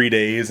for 3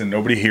 days, and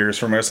nobody hears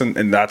from us,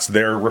 and that's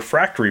their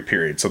refractory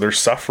period. So they're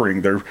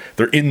suffering. They're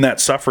in that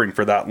suffering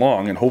for that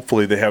long, and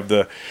hopefully they have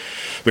the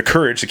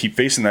courage to keep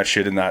facing that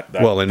shit. And that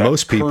Well, and that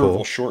most curve people-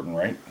 will shorten,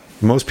 right?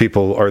 Most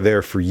people are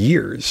there for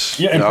years.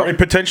 Yeah, and, Yeah. and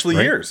potentially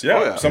Right? years. Yeah.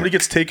 Oh, yeah. Somebody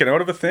gets taken out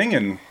of a thing,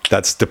 and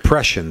That's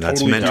depression. That's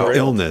Totally mental derailed.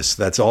 illness.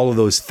 That's all of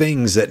those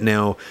things that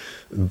now,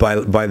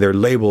 by their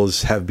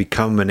labels, have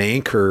become an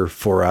anchor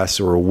for us,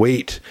 or a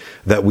weight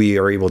that we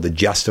are able to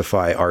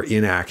justify our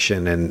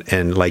inaction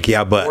and like,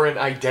 yeah, or but an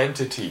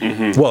identity.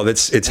 well,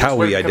 it's how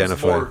Where we it becomes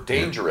identify. more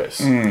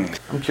dangerous. I'm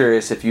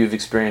curious if you've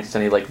experienced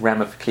any like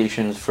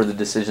ramifications for the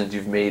decisions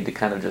you've made to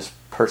kind of just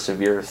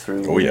persevere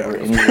through. Oh, yeah. whatever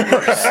injury you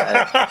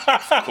had.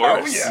 Of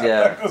course.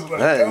 Yeah.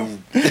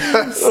 Man,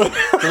 So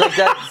like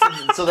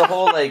that. So the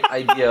whole like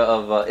idea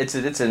of it's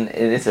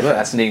a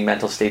fascinating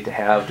mental state to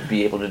have, to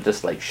be able to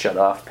just like shut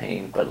off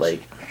pain. But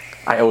like,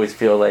 I always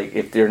feel like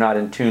if you're not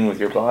in tune with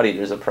your body,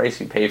 there's a price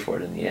you pay for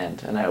it in the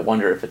end, and I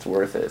wonder if it's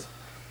worth it.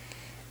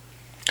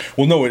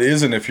 well, no, it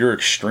isn't if you're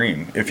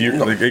extreme. If you're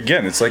like,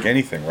 again, it's like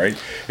anything, right?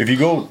 If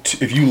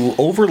you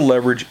over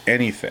leverage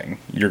anything,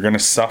 you're gonna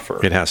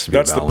suffer. It has to be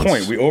That's balanced. the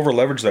point. We over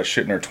leverage that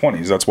shit in our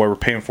 20s. That's why we're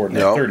paying for it in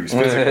our Yep. 30s,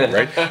 physically,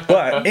 right?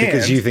 But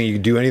Because you think you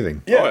can do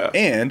anything. yeah, Oh, yeah.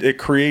 and it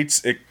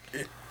creates it.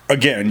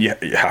 Again, you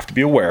have to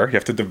be aware. You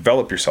have to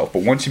develop yourself.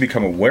 But once you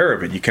become aware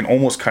of it, you can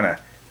almost kind of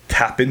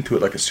tap into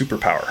it like a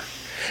superpower.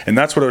 And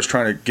that's what I was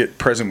trying to get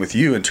present with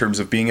you in terms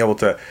of being able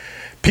to.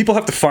 People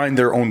have to find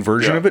their own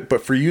version Yeah. of it,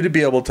 but for you to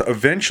be able to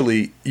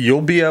eventually,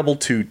 you'll be able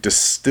to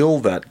distill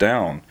that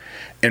down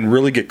and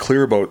really get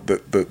clear about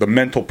the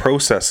mental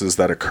processes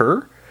that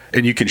occur,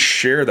 and you can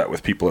share that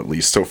with people at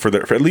least. So for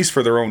at least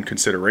for their own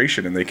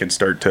consideration, and they can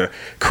start to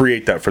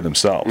create that for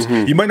themselves.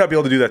 You might not be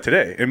able to do that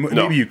today, and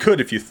maybe you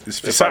could if you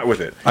sat with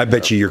it. I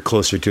bet you're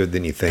closer to it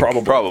than you think.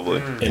 probably.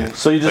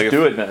 So you just Like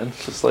do it, man.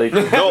 Just like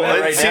No,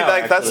 right see, now,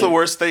 like that's the actually.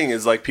 worst thing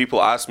is like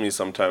people ask me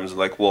sometimes,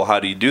 like, well, how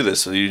do you do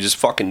this? So you just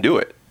fucking do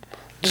it.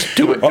 Just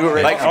do it. Do it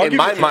right Like now. I'll in give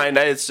my you- mind,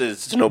 it's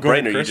a no Go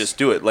ahead, brainer. You Chris. just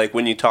do it. Like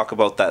when you talk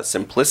about that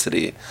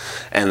simplicity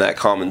and that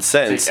common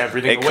sense, Take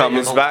everything it away, comes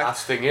and the back.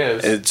 last thing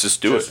is, It's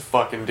just do just it.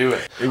 fucking do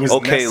it. It was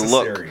Okay,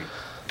 look. necessary.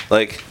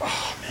 Like,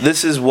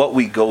 this is what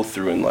we go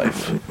through in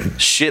life.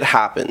 Shit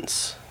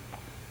happens.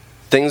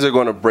 Things are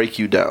going to break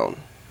you down.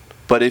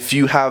 But if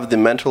you have the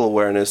mental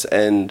awareness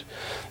and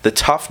the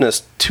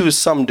toughness to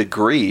some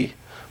degree,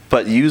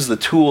 but use the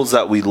tools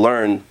that we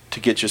learn to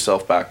get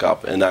yourself back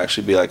up and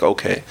actually be like,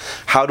 okay,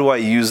 how do I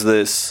use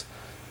this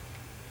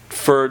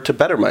to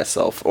better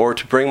myself or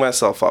to bring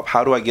myself up?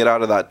 How do I get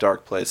out of that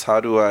dark place? How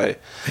do I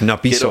And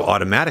not be Get so over-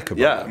 automatic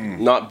about yeah, it.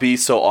 not be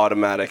so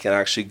automatic and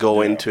actually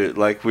go into it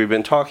like we've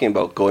been talking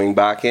about, going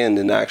back in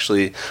and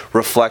actually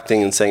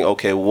reflecting and saying,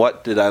 okay,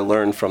 what did I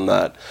learn from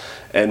that?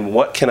 And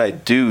what can I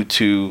do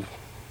to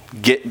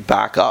get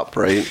back up,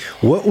 right?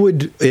 What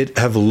would it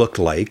have looked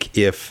like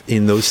if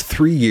in those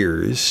 3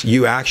 years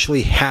you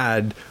actually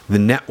had the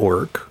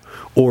network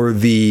or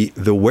the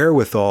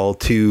wherewithal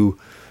to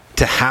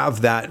have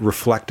that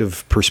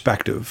reflective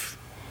perspective?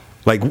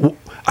 Like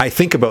I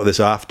think about this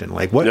often.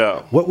 Like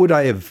what would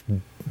I have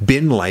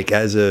been like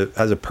as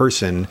a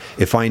person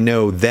if I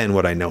know then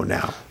what I know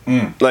now?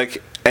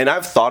 Like, and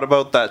I've thought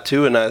about that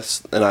too, and I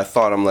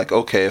thought, I'm like,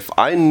 okay, if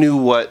I knew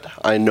what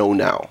I know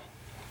now,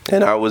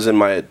 and I was in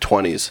my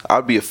 20s,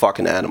 I'd be a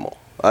fucking animal.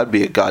 I'd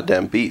be a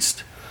goddamn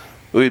beast.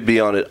 I would be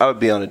on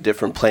a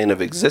different plane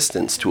of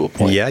existence to a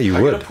point. Yeah, you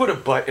I'm would. gonna put a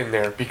but in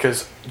there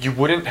because you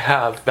wouldn't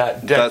have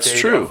that decade That's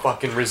true. of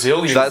fucking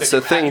resilience. That's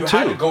that the thing, you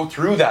had too. to go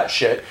through that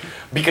shit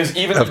because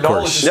even Of the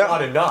knowledge course. is Yeah.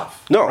 not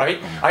enough. No. Right?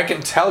 I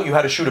can tell you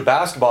how to shoot a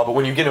basketball, but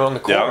when you get on the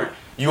court, Yeah.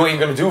 you ain't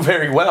gonna do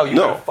very well. You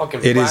No. gotta fucking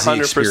It is the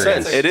practice. 100%.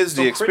 experience. It is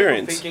the So critical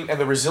experience. thinking and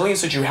the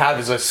resilience that you have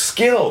is a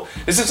skill.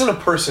 This isn't a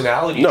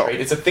personality No.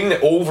 trait. It's a thing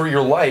that over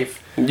your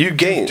life You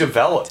gain.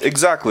 developed.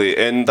 Exactly,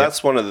 and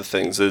that's one of the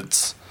things.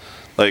 It's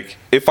like,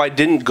 if I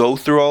didn't go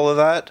through all of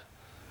that,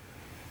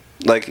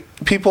 like,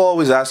 people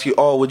always ask you,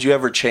 oh, would you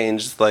ever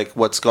change, like,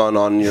 what's gone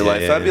on in your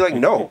life? yeah, I'd be like,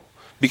 no.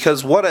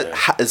 Because what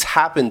has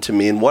happened to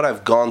me and what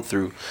I've gone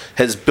through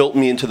has built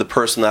me into the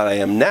person that I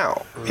am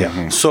now.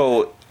 Yeah.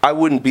 So I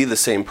wouldn't be the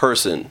same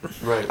person.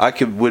 Right.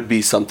 I would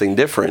be something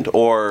different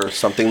or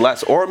something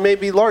less or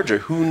maybe larger.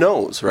 Who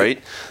knows,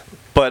 right?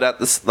 But at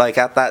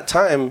that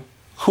time,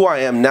 who I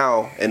am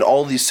now and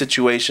all these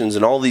situations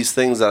and all these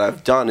things that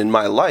I've done in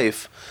my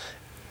life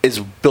is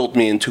built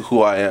me into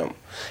who I am.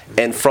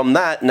 And from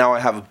that, now I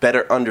have a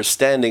better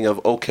understanding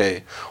of,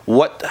 okay,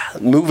 what,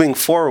 moving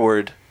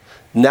forward,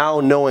 now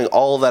knowing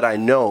all that I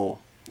know,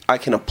 I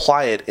can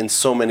apply it in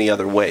so many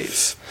other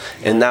ways.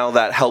 And now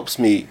that helps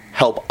me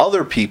help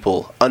other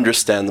people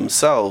understand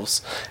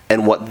themselves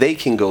and what they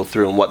can go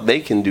through and what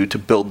they can do to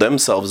build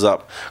themselves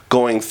up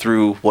going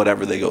through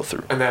whatever they go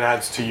through. And that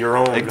adds to your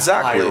own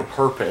higher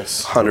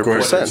purpose.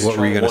 100%. What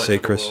were you going to say,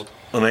 Chris?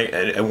 And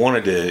I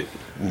wanted to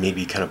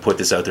maybe kind of put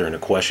this out there in a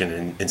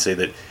question and say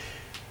that,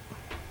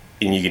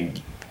 and you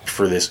can,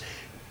 for this,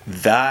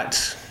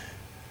 that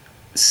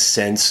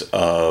sense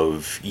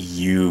of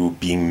you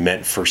being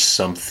meant for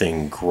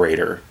something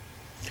greater,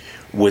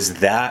 was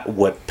that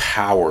what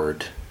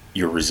powered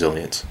your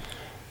resilience?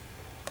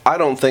 I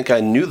don't think I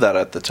knew that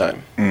at the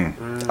time.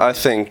 I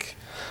think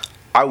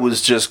I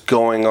was just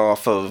going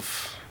off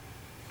of,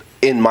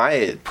 in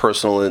my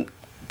personal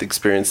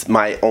experience,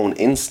 my own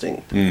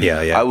instinct. Yeah.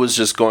 I was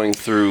just going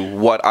through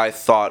what I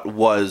thought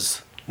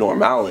was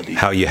normality.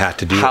 How you had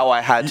to do How I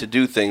had to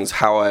do things,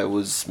 how I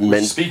was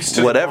meant, Speaks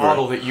to whatever. the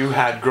model that you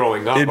had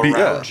growing up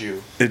around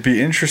you. It'd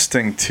be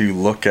interesting to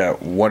look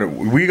at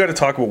we got to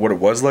talk about what it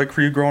was like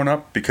for you growing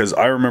up, because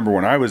I remember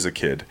when I was a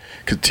kid,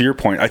 'cause to your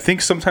point, I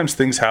think sometimes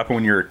things happen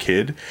when you're a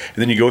kid and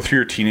then you go through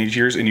your teenage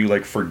years and you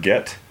like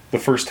forget the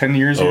first 10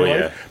 years of your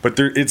life, but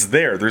there's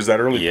that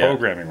early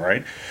programming,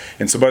 right?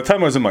 And so by the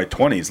time I was in my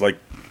 20s, like,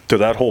 to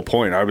that whole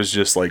point, I was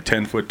just like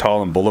 10 foot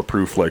tall and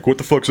bulletproof. Like, what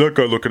the fuck's that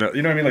guy looking at?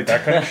 You know what I mean? Like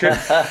that kind of shit.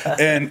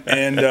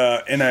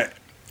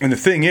 And the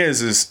thing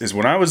is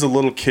when I was a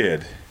little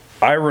kid,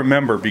 I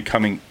remember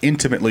becoming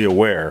intimately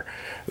aware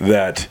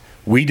that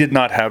we did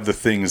not have the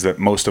things that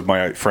most of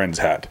my friends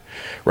had,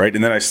 right?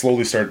 And then I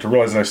slowly started to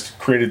realize, and I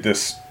created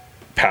this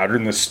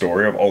pattern, this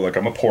story of,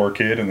 I'm a poor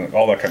kid and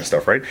all that kind of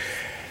stuff, right?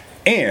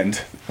 And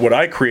what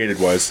I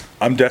created was,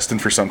 I'm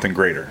destined for something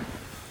greater.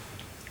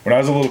 When I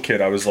was a little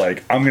kid, I was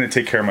like, I'm going to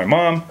take care of my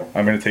mom.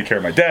 I'm going to take care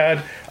of my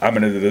dad. I'm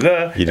going to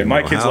da-da-da. And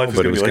my kid's life is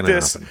going to be like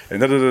this.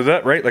 And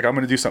da-da-da-da, right? Like, I'm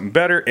going to do something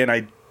better. And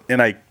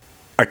I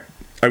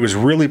was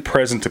really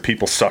present to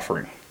people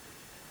suffering.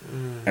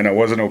 And I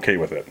wasn't okay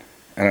with it.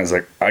 And I was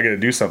like, I got to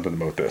do something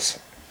about this.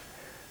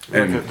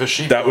 And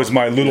that was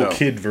my little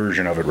kid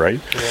version of it, right?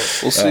 Yeah.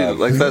 Well, see,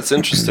 like, that's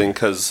interesting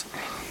because,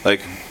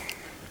 like,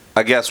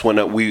 I guess when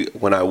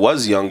I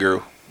was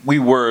younger,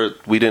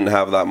 we didn't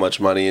have that much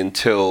money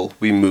until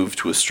we moved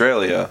to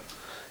Australia,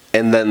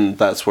 and then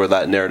that's where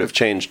that narrative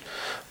changed.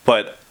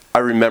 But I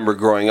remember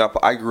growing up,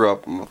 I grew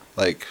up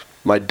like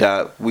my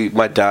dad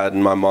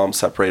and my mom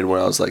separated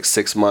when I was like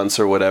 6 months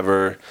or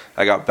whatever.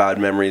 I got bad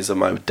memories of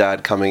my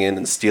dad coming in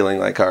and stealing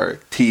like our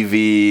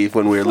TV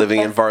when we were living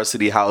in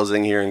varsity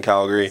housing here in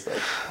Calgary,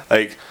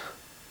 like,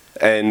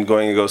 and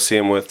going to go see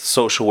him with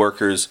social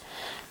workers.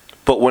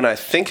 But when I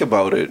think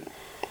about it,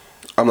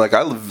 I'm like,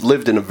 I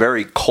lived in a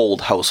very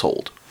cold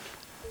household.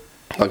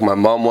 Like, my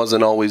mom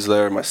wasn't always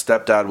there. My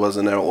stepdad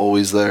wasn't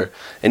always there.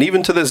 And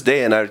even to this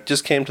day, and I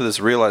just came to this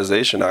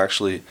realization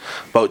actually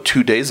about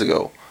 2 days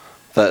ago,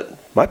 that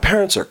my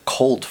parents are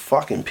cold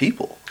fucking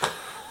people.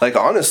 Like,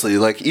 honestly,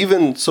 like,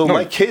 even so,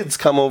 my kids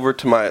come over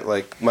to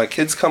my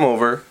kids come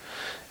over,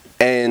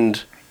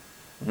 and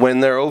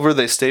when they're over,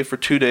 they stay for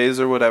 2 days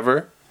or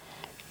whatever.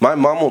 My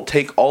mom will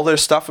take all their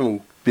stuff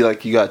and be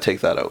like, you gotta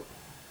take that out.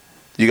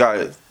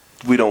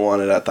 We don't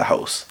want it at the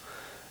house.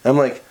 I'm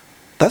like,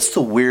 that's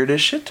the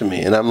weirdest shit to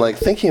me. And I'm like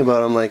thinking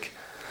about it, I'm like,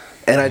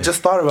 and I just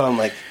thought about it, I'm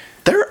like,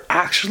 they're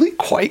actually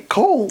quite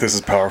cold. This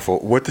is powerful.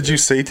 What did you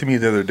say to me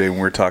the other day when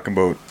we were talking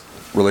about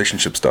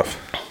relationship stuff?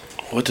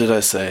 What did I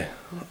say?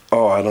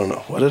 Oh, I don't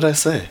know. What did I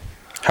say?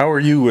 How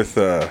are you with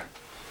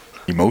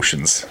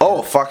emotions?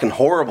 Oh, fucking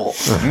horrible.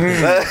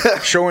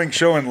 Showing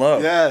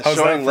love. Yeah, how's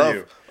showing that for love.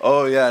 you?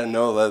 Oh yeah,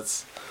 no,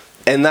 that's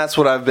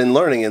what I've been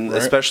learning, and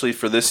especially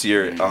for this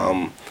year,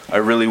 I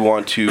really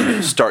want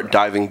to start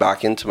diving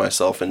back into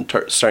myself and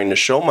starting to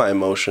show my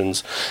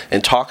emotions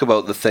and talk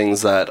about the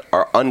things that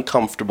are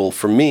uncomfortable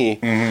for me,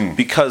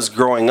 because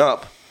growing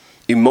up,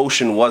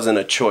 emotion wasn't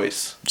a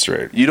choice. That's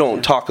right. You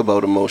don't talk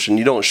about emotion.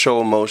 You don't show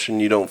emotion.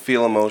 You don't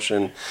feel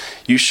emotion.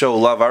 You show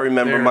love. I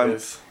remember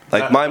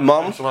my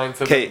mom.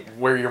 Okay,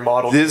 where your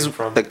model came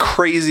from. The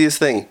craziest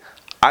thing.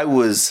 I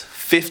was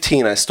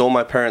 15. I stole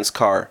my parents'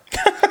 car.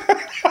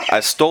 I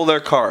stole their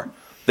car.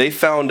 They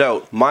found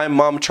out. My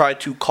mom tried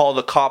to call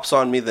the cops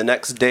on me the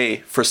next day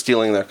for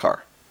stealing their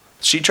car.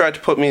 She tried to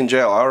put me in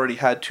jail. I already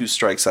had 2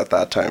 strikes at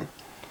that time.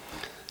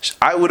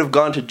 I would have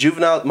gone to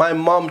juvenile. My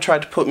mom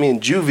tried to put me in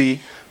juvie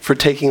for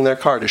taking their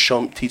car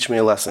to teach me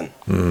a lesson.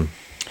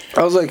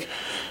 I was like,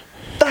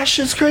 that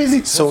shit's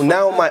crazy. So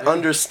now my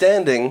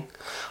understanding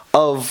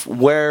of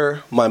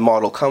where my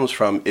model comes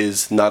from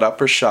is not up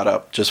or shut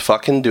up. Just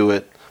fucking do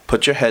it.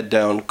 Put your head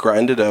down.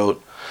 Grind it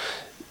out.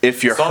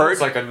 If you're it's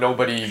hurt, like a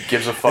nobody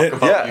gives a fuck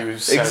about you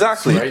sense,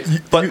 exactly. Right?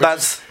 But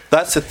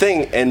That's the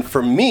thing. And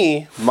for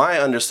me, my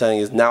understanding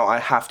is now I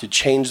have to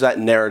change that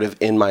narrative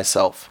in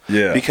myself.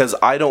 Yeah. Because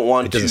I don't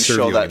want to doesn't serve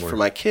show you that anymore. for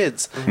my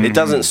kids. It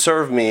doesn't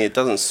serve me. It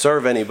doesn't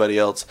serve anybody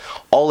else.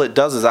 All it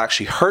does is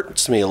actually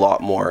hurts me a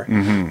lot more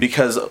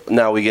because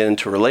now we get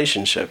into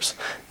relationships.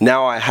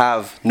 Now I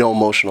have no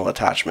emotional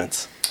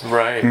attachments.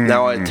 Right.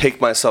 Now I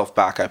take myself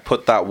back. I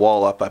put that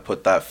wall up. I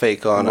put that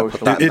fake on. I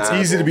put that It's mask.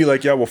 easy to be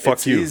like, yeah, well, fuck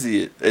It's you.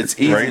 easy. It's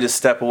easy Right? to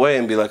step away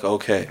and be like,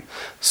 okay.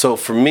 So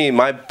for me,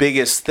 my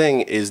biggest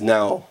thing is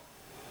now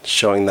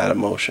showing that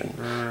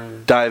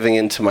emotion, diving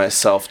into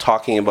myself,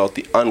 talking about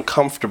the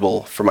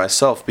uncomfortable for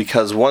myself.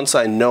 Because once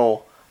I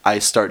know I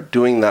start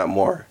doing that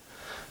more,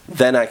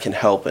 then I can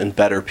help and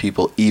better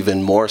people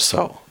even more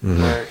so.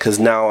 Because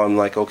now I'm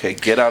like, okay,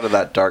 get out of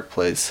that dark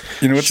place.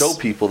 You know what's- show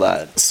people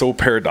that. So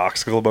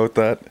paradoxical about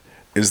that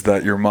is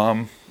that your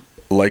mom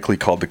likely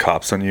called the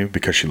cops on you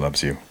because she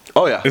loves you.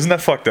 Oh yeah. Isn't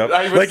that fucked up?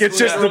 I was Like, it's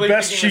just the literally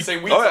best thinking she... the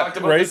same. We Oh, yeah, talked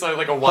about right? this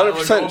like a while ago.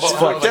 100%. About She's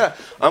how, like, yeah,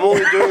 I'm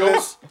only doing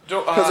this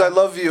don't- because I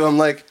love you. I'm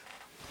like,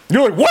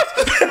 You're like, what?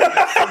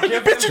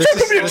 Give Bitch, you them-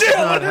 took me to This is jail.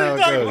 not how it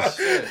goes.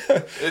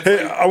 It's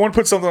Hey, like- I want to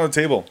put something on the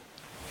table.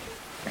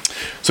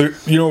 So,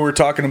 we're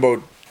talking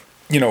about,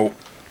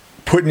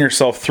 putting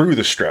yourself through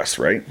the stress,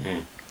 right?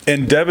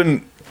 And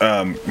Devin,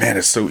 man,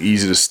 it's so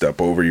easy to step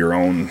over your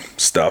own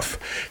stuff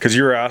because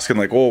you're asking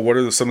like, oh, what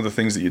are some of the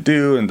things that you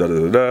do and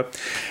da-da-da-da,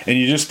 and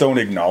you just don't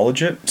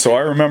acknowledge it. So I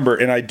remember,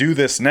 and I do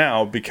this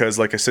now because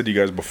like I said to you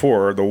guys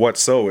before, the what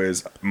so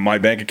is my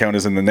bank account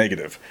is in the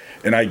negative,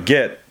 and I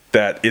get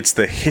that it's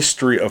the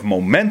history of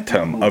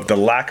momentum of the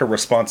lack of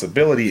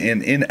responsibility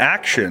and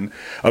inaction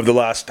of the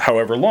last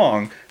however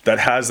long that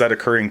has that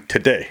occurring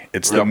today.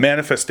 It's the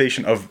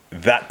manifestation of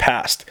that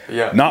past,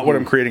 not what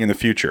I'm creating in the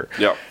future.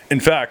 Yep.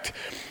 In fact,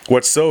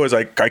 what's so is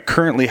I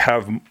currently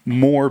have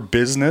more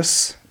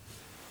business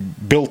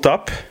built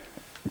up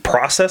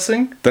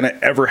processing than I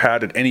ever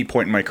had at any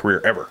point in my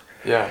career ever.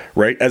 Yeah.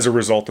 Right? As a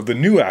result of the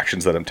new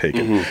actions that I'm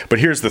taking. But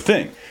here's the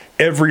thing.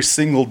 Every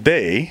single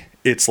day,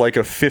 it's like a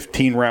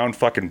 15-round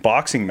fucking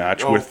boxing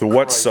match with the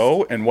what's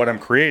so and what I'm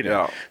creating.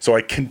 Yeah. So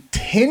I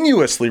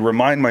continuously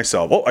remind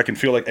myself, I can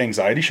feel like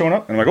anxiety showing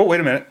up. And I'm like, wait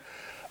a minute.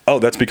 Oh,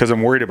 that's because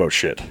I'm worried about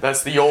shit.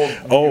 That's the old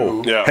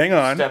Oh, you hang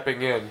on.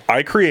 stepping in.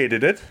 I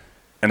created it,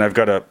 and I've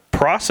got a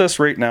process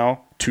right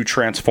now to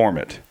transform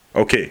it.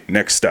 Okay,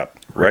 next step,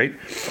 right?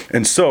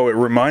 And so it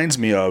reminds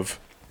me of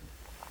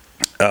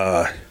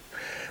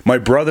my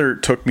brother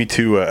took me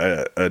to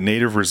a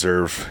native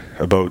reserve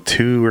about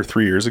 2 or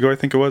 3 years ago, I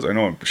think it was. I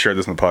know I shared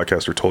this in the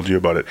podcast or told you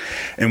about it.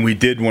 And we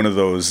did one of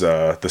those,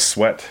 the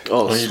sweat.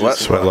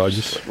 Sweat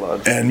lodges.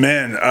 And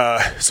man,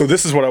 so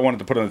this is what I wanted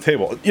to put on the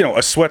table.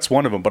 A sweat's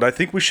one of them, but I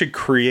think we should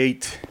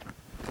create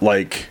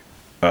like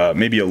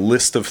maybe a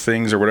list of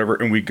things or whatever,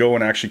 and we go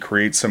and actually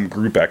create some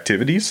group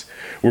activities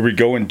where we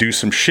go and do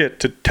some shit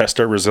to test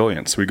our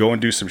resilience. We go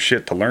and do some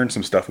shit to learn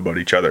some stuff about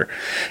each other.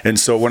 And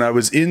so when I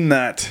was in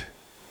that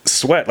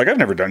sweat, like I've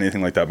never done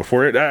anything like that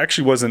before. It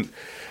actually wasn't,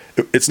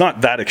 it's not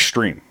that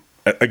extreme.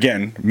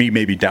 Again, me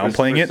maybe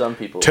downplaying for it some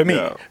people, to me,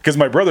 yeah. because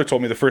my brother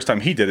told me the first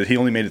time he did it, he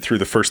only made it through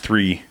the first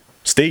 3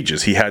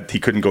 stages. He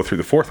couldn't go through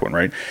the 4th one,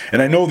 right?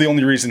 And I know the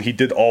only reason he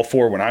did all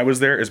 4 when I was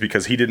there is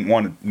because he didn't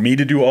want me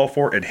to do all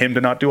 4 and him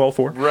to not do all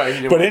 4.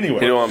 Right. But anyway,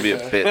 You don't want to be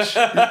a bitch.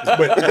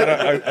 but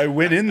I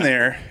went in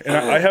there, and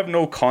I have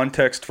no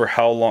context for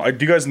how long.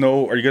 Do you guys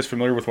know? Are you guys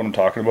familiar with what I'm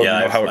talking about? Yeah,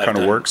 you know how it kind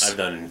of works? I've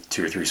done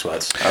 2 or 3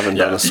 sweats. I haven't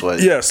done a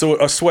sweat. Yeah,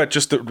 so a sweat,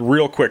 just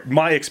real quick,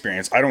 my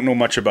experience, I don't know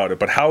much about it,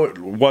 but how it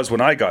was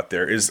when I got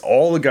there is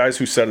all the guys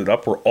who set it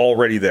up were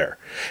already there.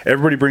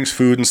 Everybody brings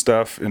food and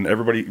stuff, and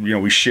everybody,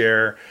 we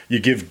share. You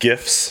give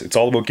gifts. It's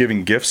all about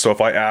giving gifts. So if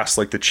I asked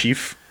like the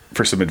chief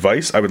for some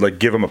advice, I would like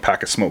give him a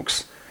pack of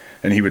smokes,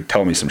 and he would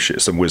tell me some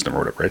shit, some wisdom or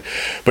whatever, right?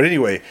 But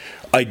anyway,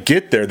 I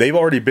get there. They've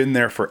already been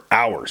there for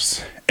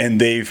hours, and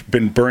they've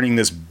been burning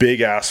this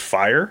big ass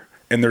fire.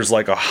 And there's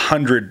like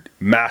 100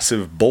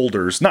 massive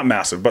boulders, not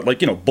massive, but like,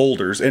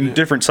 boulders and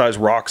different size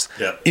rocks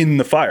in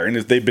the fire. And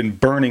they've been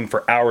burning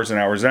for hours and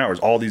hours and hours,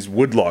 all these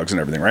wood logs and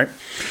everything, right?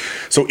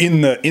 So in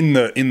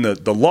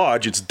the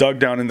lodge, it's dug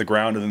down in the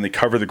ground, and then they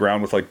cover the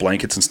ground with like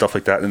blankets and stuff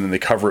like that. And then they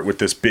cover it with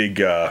this big,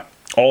 a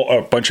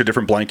bunch of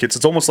different blankets.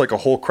 It's almost like a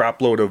whole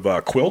crap load of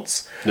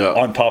quilts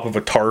on top of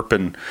a tarp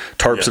and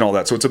tarps and all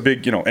that. So it's a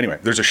big, anyway,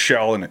 there's a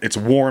shell and it's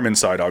warm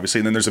inside, obviously.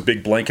 And then there's a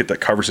big blanket that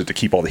covers it to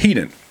keep all the heat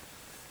in.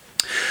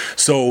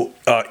 So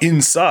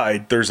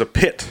inside, there's a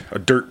pit, a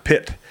dirt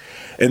pit.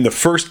 And the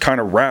first kind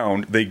of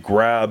round, they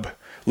grab,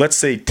 let's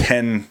say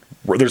 10,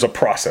 there's a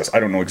process. I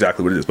don't know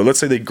exactly what it is, but let's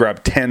say they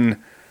grab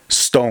 10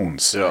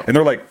 stones. Yeah. And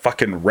they're like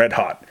fucking red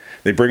hot.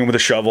 They bring them with a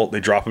shovel, they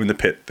drop them in the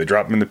pit, they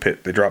drop them in the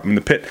pit, they drop them in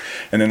the pit.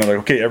 And then they're like,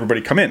 okay,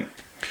 everybody come in.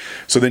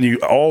 So then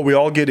we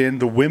all get in.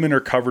 The women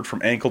are covered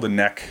from ankle to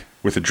neck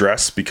with a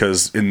dress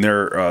because in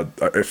their,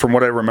 from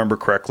what I remember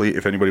correctly,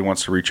 if anybody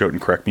wants to reach out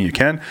and correct me, you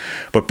can.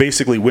 But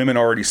basically, women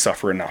already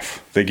suffer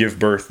enough. They give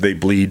birth, they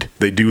bleed,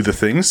 they do the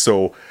things,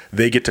 so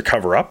they get to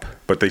cover up,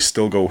 but they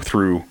still go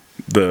through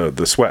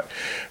the sweat.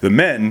 The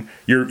men,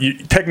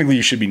 technically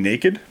you should be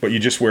naked, but you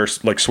just wear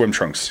like swim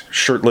trunks,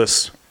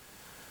 shirtless,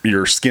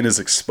 your skin is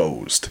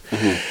exposed.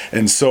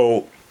 And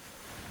so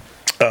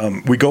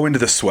we go into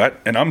the sweat,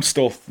 and I'm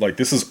still like,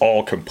 this is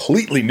all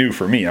completely new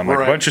for me. I'm like,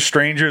 Right. a bunch of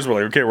strangers. We're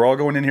like, okay, we're all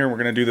going in here, and we're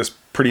going to do this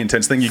pretty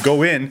intense thing. You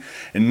go in,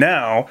 and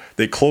now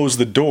they close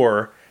the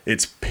door.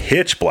 It's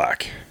pitch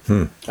black.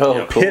 Oh,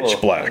 cool.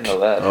 Pitch black. I didn't know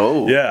that.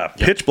 Oh. Yeah,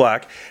 pitch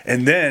black.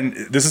 And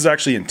then, this is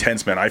actually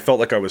intense, man. I felt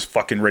like I was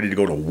fucking ready to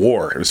go to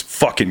war. It was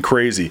fucking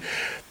crazy.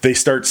 They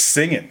start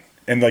singing.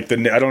 And like I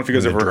don't know if you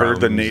guys ever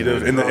heard the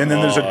native, and then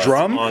there's a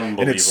drum,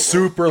 and it's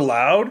super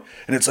loud,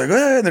 and it's like,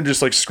 and they're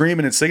just like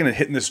screaming and singing and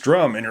hitting this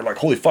drum, and you're like,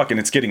 holy fuck, and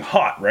it's getting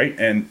hot, right?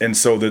 And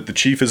so the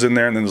chief is in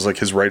there, and then there's like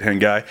his right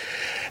hand guy,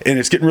 and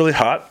it's getting really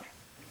hot,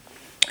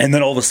 and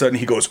then all of a sudden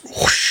he goes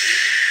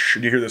whoosh,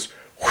 and you hear this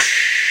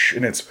whoosh,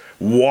 and it's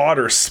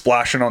water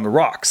splashing on the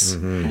rocks,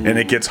 and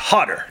it gets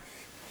hotter.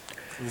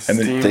 And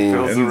then, Steam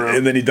fills the room.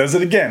 and then he does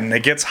it again, and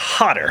it gets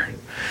hotter.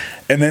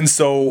 And then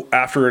so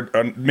after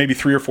maybe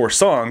 3 or 4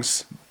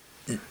 songs,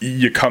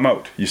 you come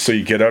out. So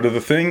you get out of the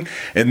thing,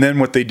 and then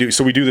what they do.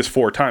 So we do this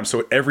 4 times.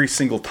 So every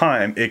single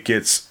time it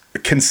gets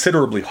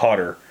considerably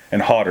hotter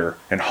and hotter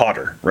and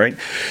hotter, right?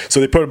 So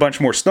they put a bunch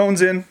more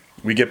stones in.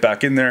 We get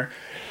back in there,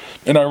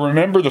 and I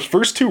remember the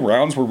first 2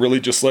 rounds were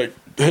really just like,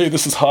 hey,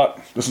 this is hot.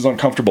 This is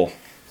uncomfortable,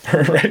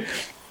 right?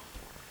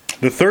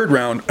 The third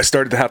round, I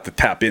started to have to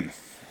tap in.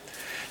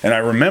 And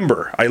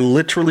I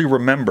literally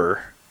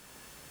remember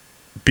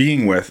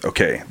being with,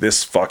 okay,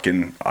 this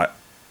fucking,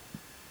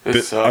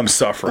 I'm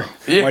suffering.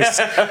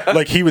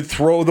 Like he would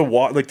throw the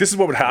water, like this is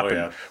what would happen.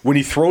 yeah. When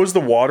he throws the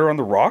water on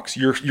the rocks,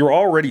 you're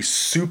already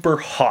super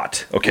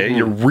hot, okay?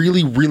 You're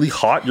really, really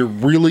hot, you're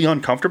really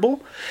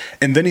uncomfortable.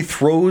 And then he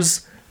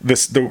throws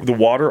the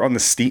water on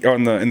the steam,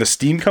 and the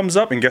steam comes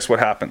up, and guess what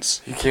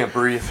happens? You can't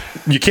breathe.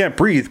 You can't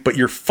breathe, but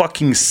your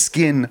fucking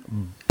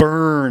skin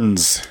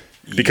burns.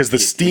 Because the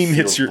steam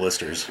hits your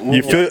blisters.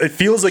 It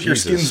feels like your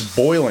Jesus. skin's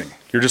boiling.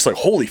 You're just like,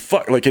 holy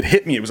fuck! Like it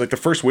hit me. It was like the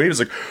first wave is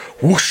like,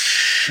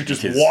 whoosh! It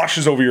just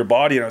washes over your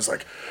body, and I was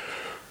like,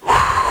 whew,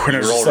 and I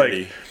was just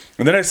like,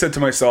 and then I said to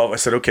myself, I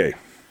said, okay,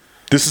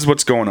 this is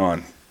what's going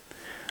on.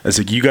 I was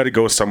like, you got to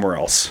go somewhere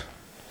else.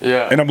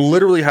 Yeah. And I'm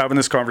literally having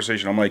this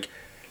conversation. I'm like,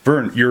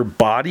 Vern, your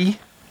body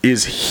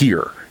is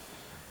here,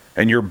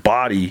 and your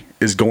body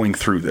is going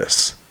through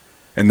this,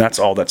 and that's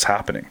all that's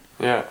happening.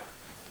 Yeah.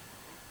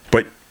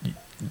 But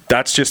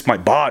that's just my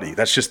body.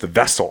 That's just the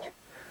vessel.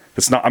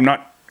 That's not.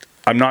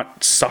 I'm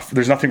not suffering.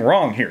 There's nothing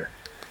wrong here.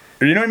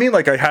 You know what I mean?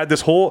 Like I had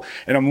this whole,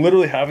 and I'm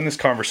literally having this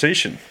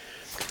conversation.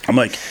 I'm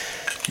like,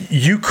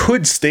 you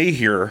could stay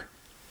here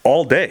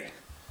all day.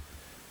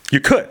 You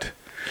could.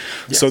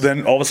 Yes. So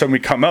then all of a sudden we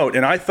come out,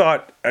 and I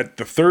thought at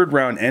the 3rd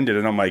round ended,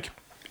 and I'm like,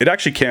 it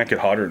actually can't get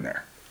hotter in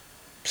there.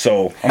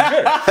 So I'm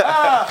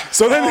good.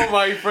 So then, Oh,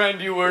 my friend,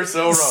 you were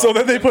so wrong. so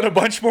then they put a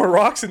bunch more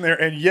rocks in there,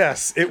 and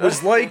yes, it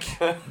was like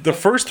the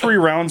first 3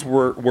 rounds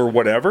were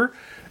whatever.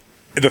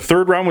 The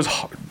 3rd round was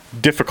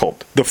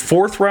difficult. The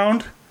 4th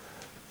round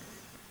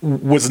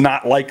was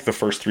not like the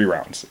first 3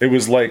 rounds. It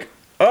was like,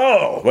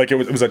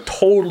 it was a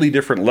totally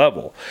different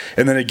level.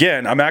 And then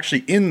again, I'm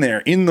actually in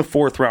there in the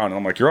 4th round, and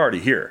I'm like, you're already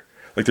here.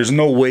 Like, there's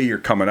no way you're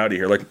coming out of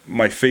here. Like,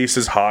 my face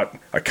is hot.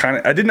 I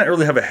didn't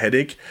really have a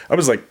headache. I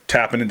was like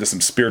tapping into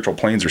some spiritual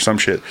planes or some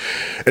shit.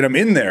 And I'm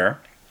in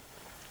there,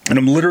 and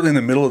I'm literally in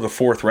the middle of the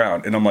 4th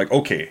round, and I'm like,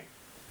 okay,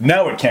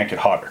 now it can't get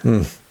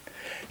hotter.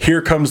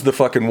 Here comes the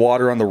fucking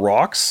water on the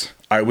rocks.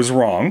 I was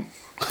wrong.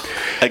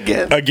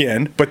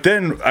 Again. But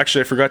then,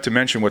 actually, I forgot to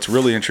mention what's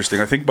really interesting.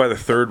 I think by the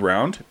 3rd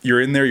round, you're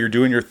in there, you're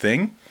doing your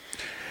thing.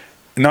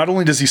 Not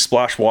only does he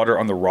splash water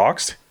on the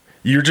rocks,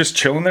 you're just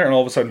chilling there, and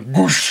all of a sudden,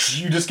 whoosh,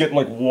 you just get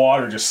like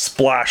water just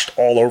splashed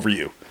all over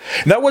you.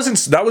 And that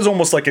was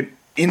almost like an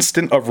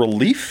instant of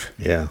relief,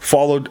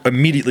 followed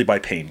immediately by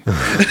pain.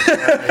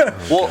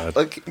 Well,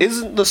 like,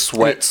 isn't the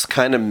sweats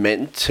kind of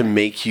meant to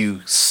make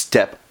you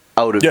step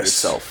out of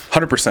yourself?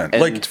 100%.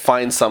 And Like,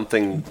 find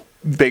something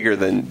bigger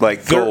than,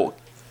 like, go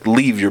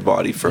leave your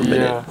body for a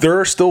minute. there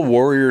are still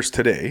warriors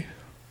today,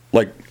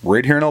 like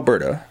right here in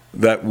Alberta,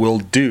 that will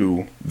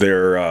do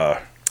their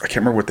I can't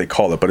remember what they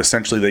call it, but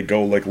essentially they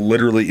go like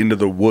literally into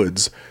the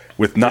woods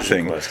with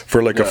nothing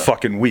for like a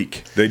fucking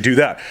week. They do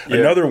that.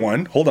 Another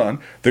one, hold on,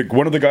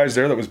 one of the guys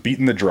there that was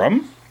beating the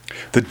drum,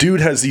 the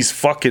dude has these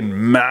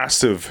fucking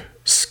massive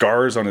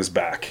scars on his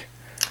back.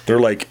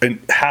 They're like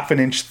half an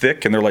inch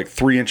thick, and they're like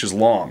 3 inches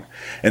long,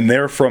 and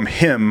they're from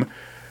him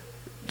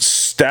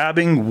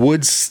stabbing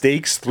wood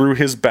stakes through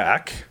his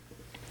back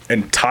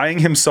and tying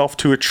himself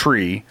to a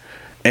tree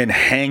and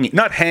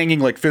not hanging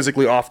like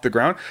physically off the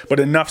ground, but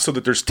enough so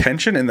that there's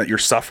tension and that you're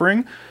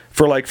suffering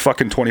for like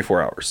fucking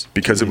 24 hours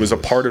because it was a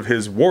part of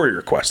his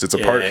warrior quest. It's a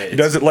part. He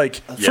does it like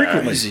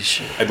frequently.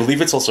 I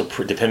believe it's also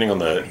depending on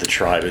the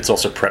tribe. It's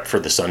also prep for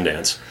the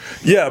Sundance.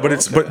 Yeah, but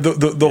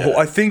the whole.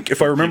 I think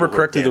if I remember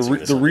correctly,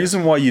 the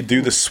reason why you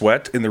do the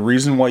sweat and the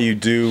reason why you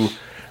do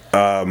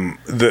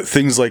the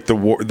things like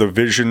the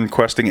vision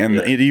questing and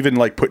it even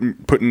like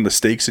putting the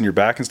stakes in your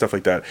back and stuff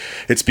like that,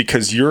 it's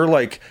because you're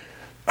like.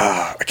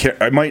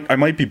 I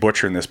might be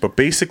butchering this, but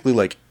basically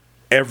like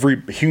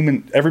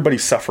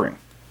everybody's suffering.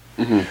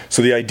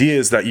 So the idea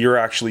is that you're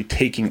actually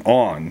taking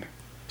on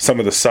some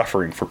of the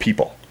suffering for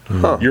people.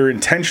 You're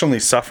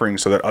intentionally suffering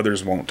so that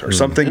others won't, or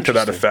something to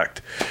that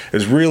effect.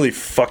 Is really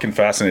fucking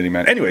fascinating,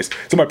 man. Anyways,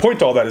 so my point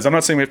to all that is, I'm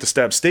not saying we have to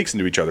stab stakes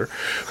into each other,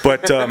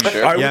 but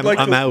I would like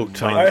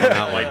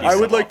I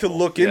would like to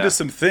look into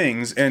some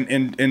things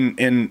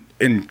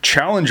and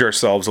challenge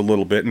ourselves a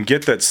little bit, and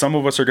get that some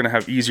of us are going to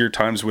have easier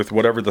times with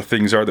whatever the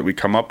things are that we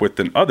come up with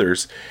than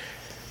others,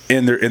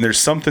 and there's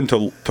something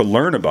to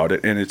learn about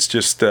it, and it's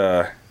just.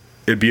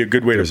 It'd be a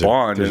good way to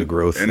bond. There's a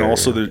growth and there,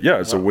 also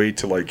it's a way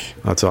to like.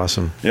 That's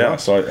awesome. Yeah,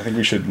 so I think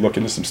we should look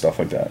into some stuff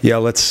like that. Yeah,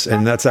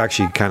 and that's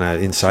actually kind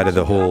of inside of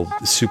the whole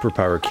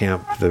superpower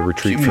camp, the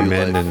retreat for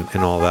men,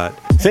 and all that.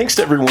 Thanks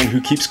to everyone who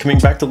keeps coming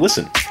back to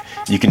listen.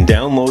 You can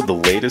download the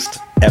latest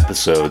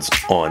episodes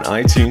on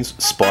iTunes,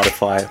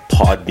 Spotify,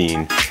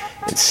 Podbean,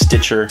 and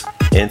Stitcher,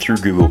 and through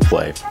Google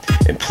Play.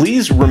 And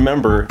please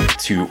remember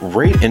to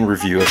rate and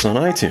review us on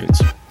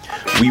iTunes.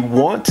 We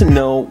want to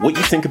know what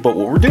you think about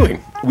what we're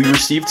doing. We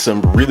received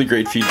some really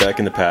great feedback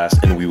in the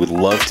past, and we would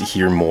love to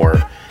hear more.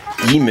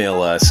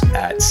 Email us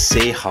at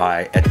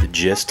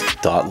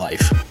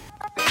sayhi@thegist.life.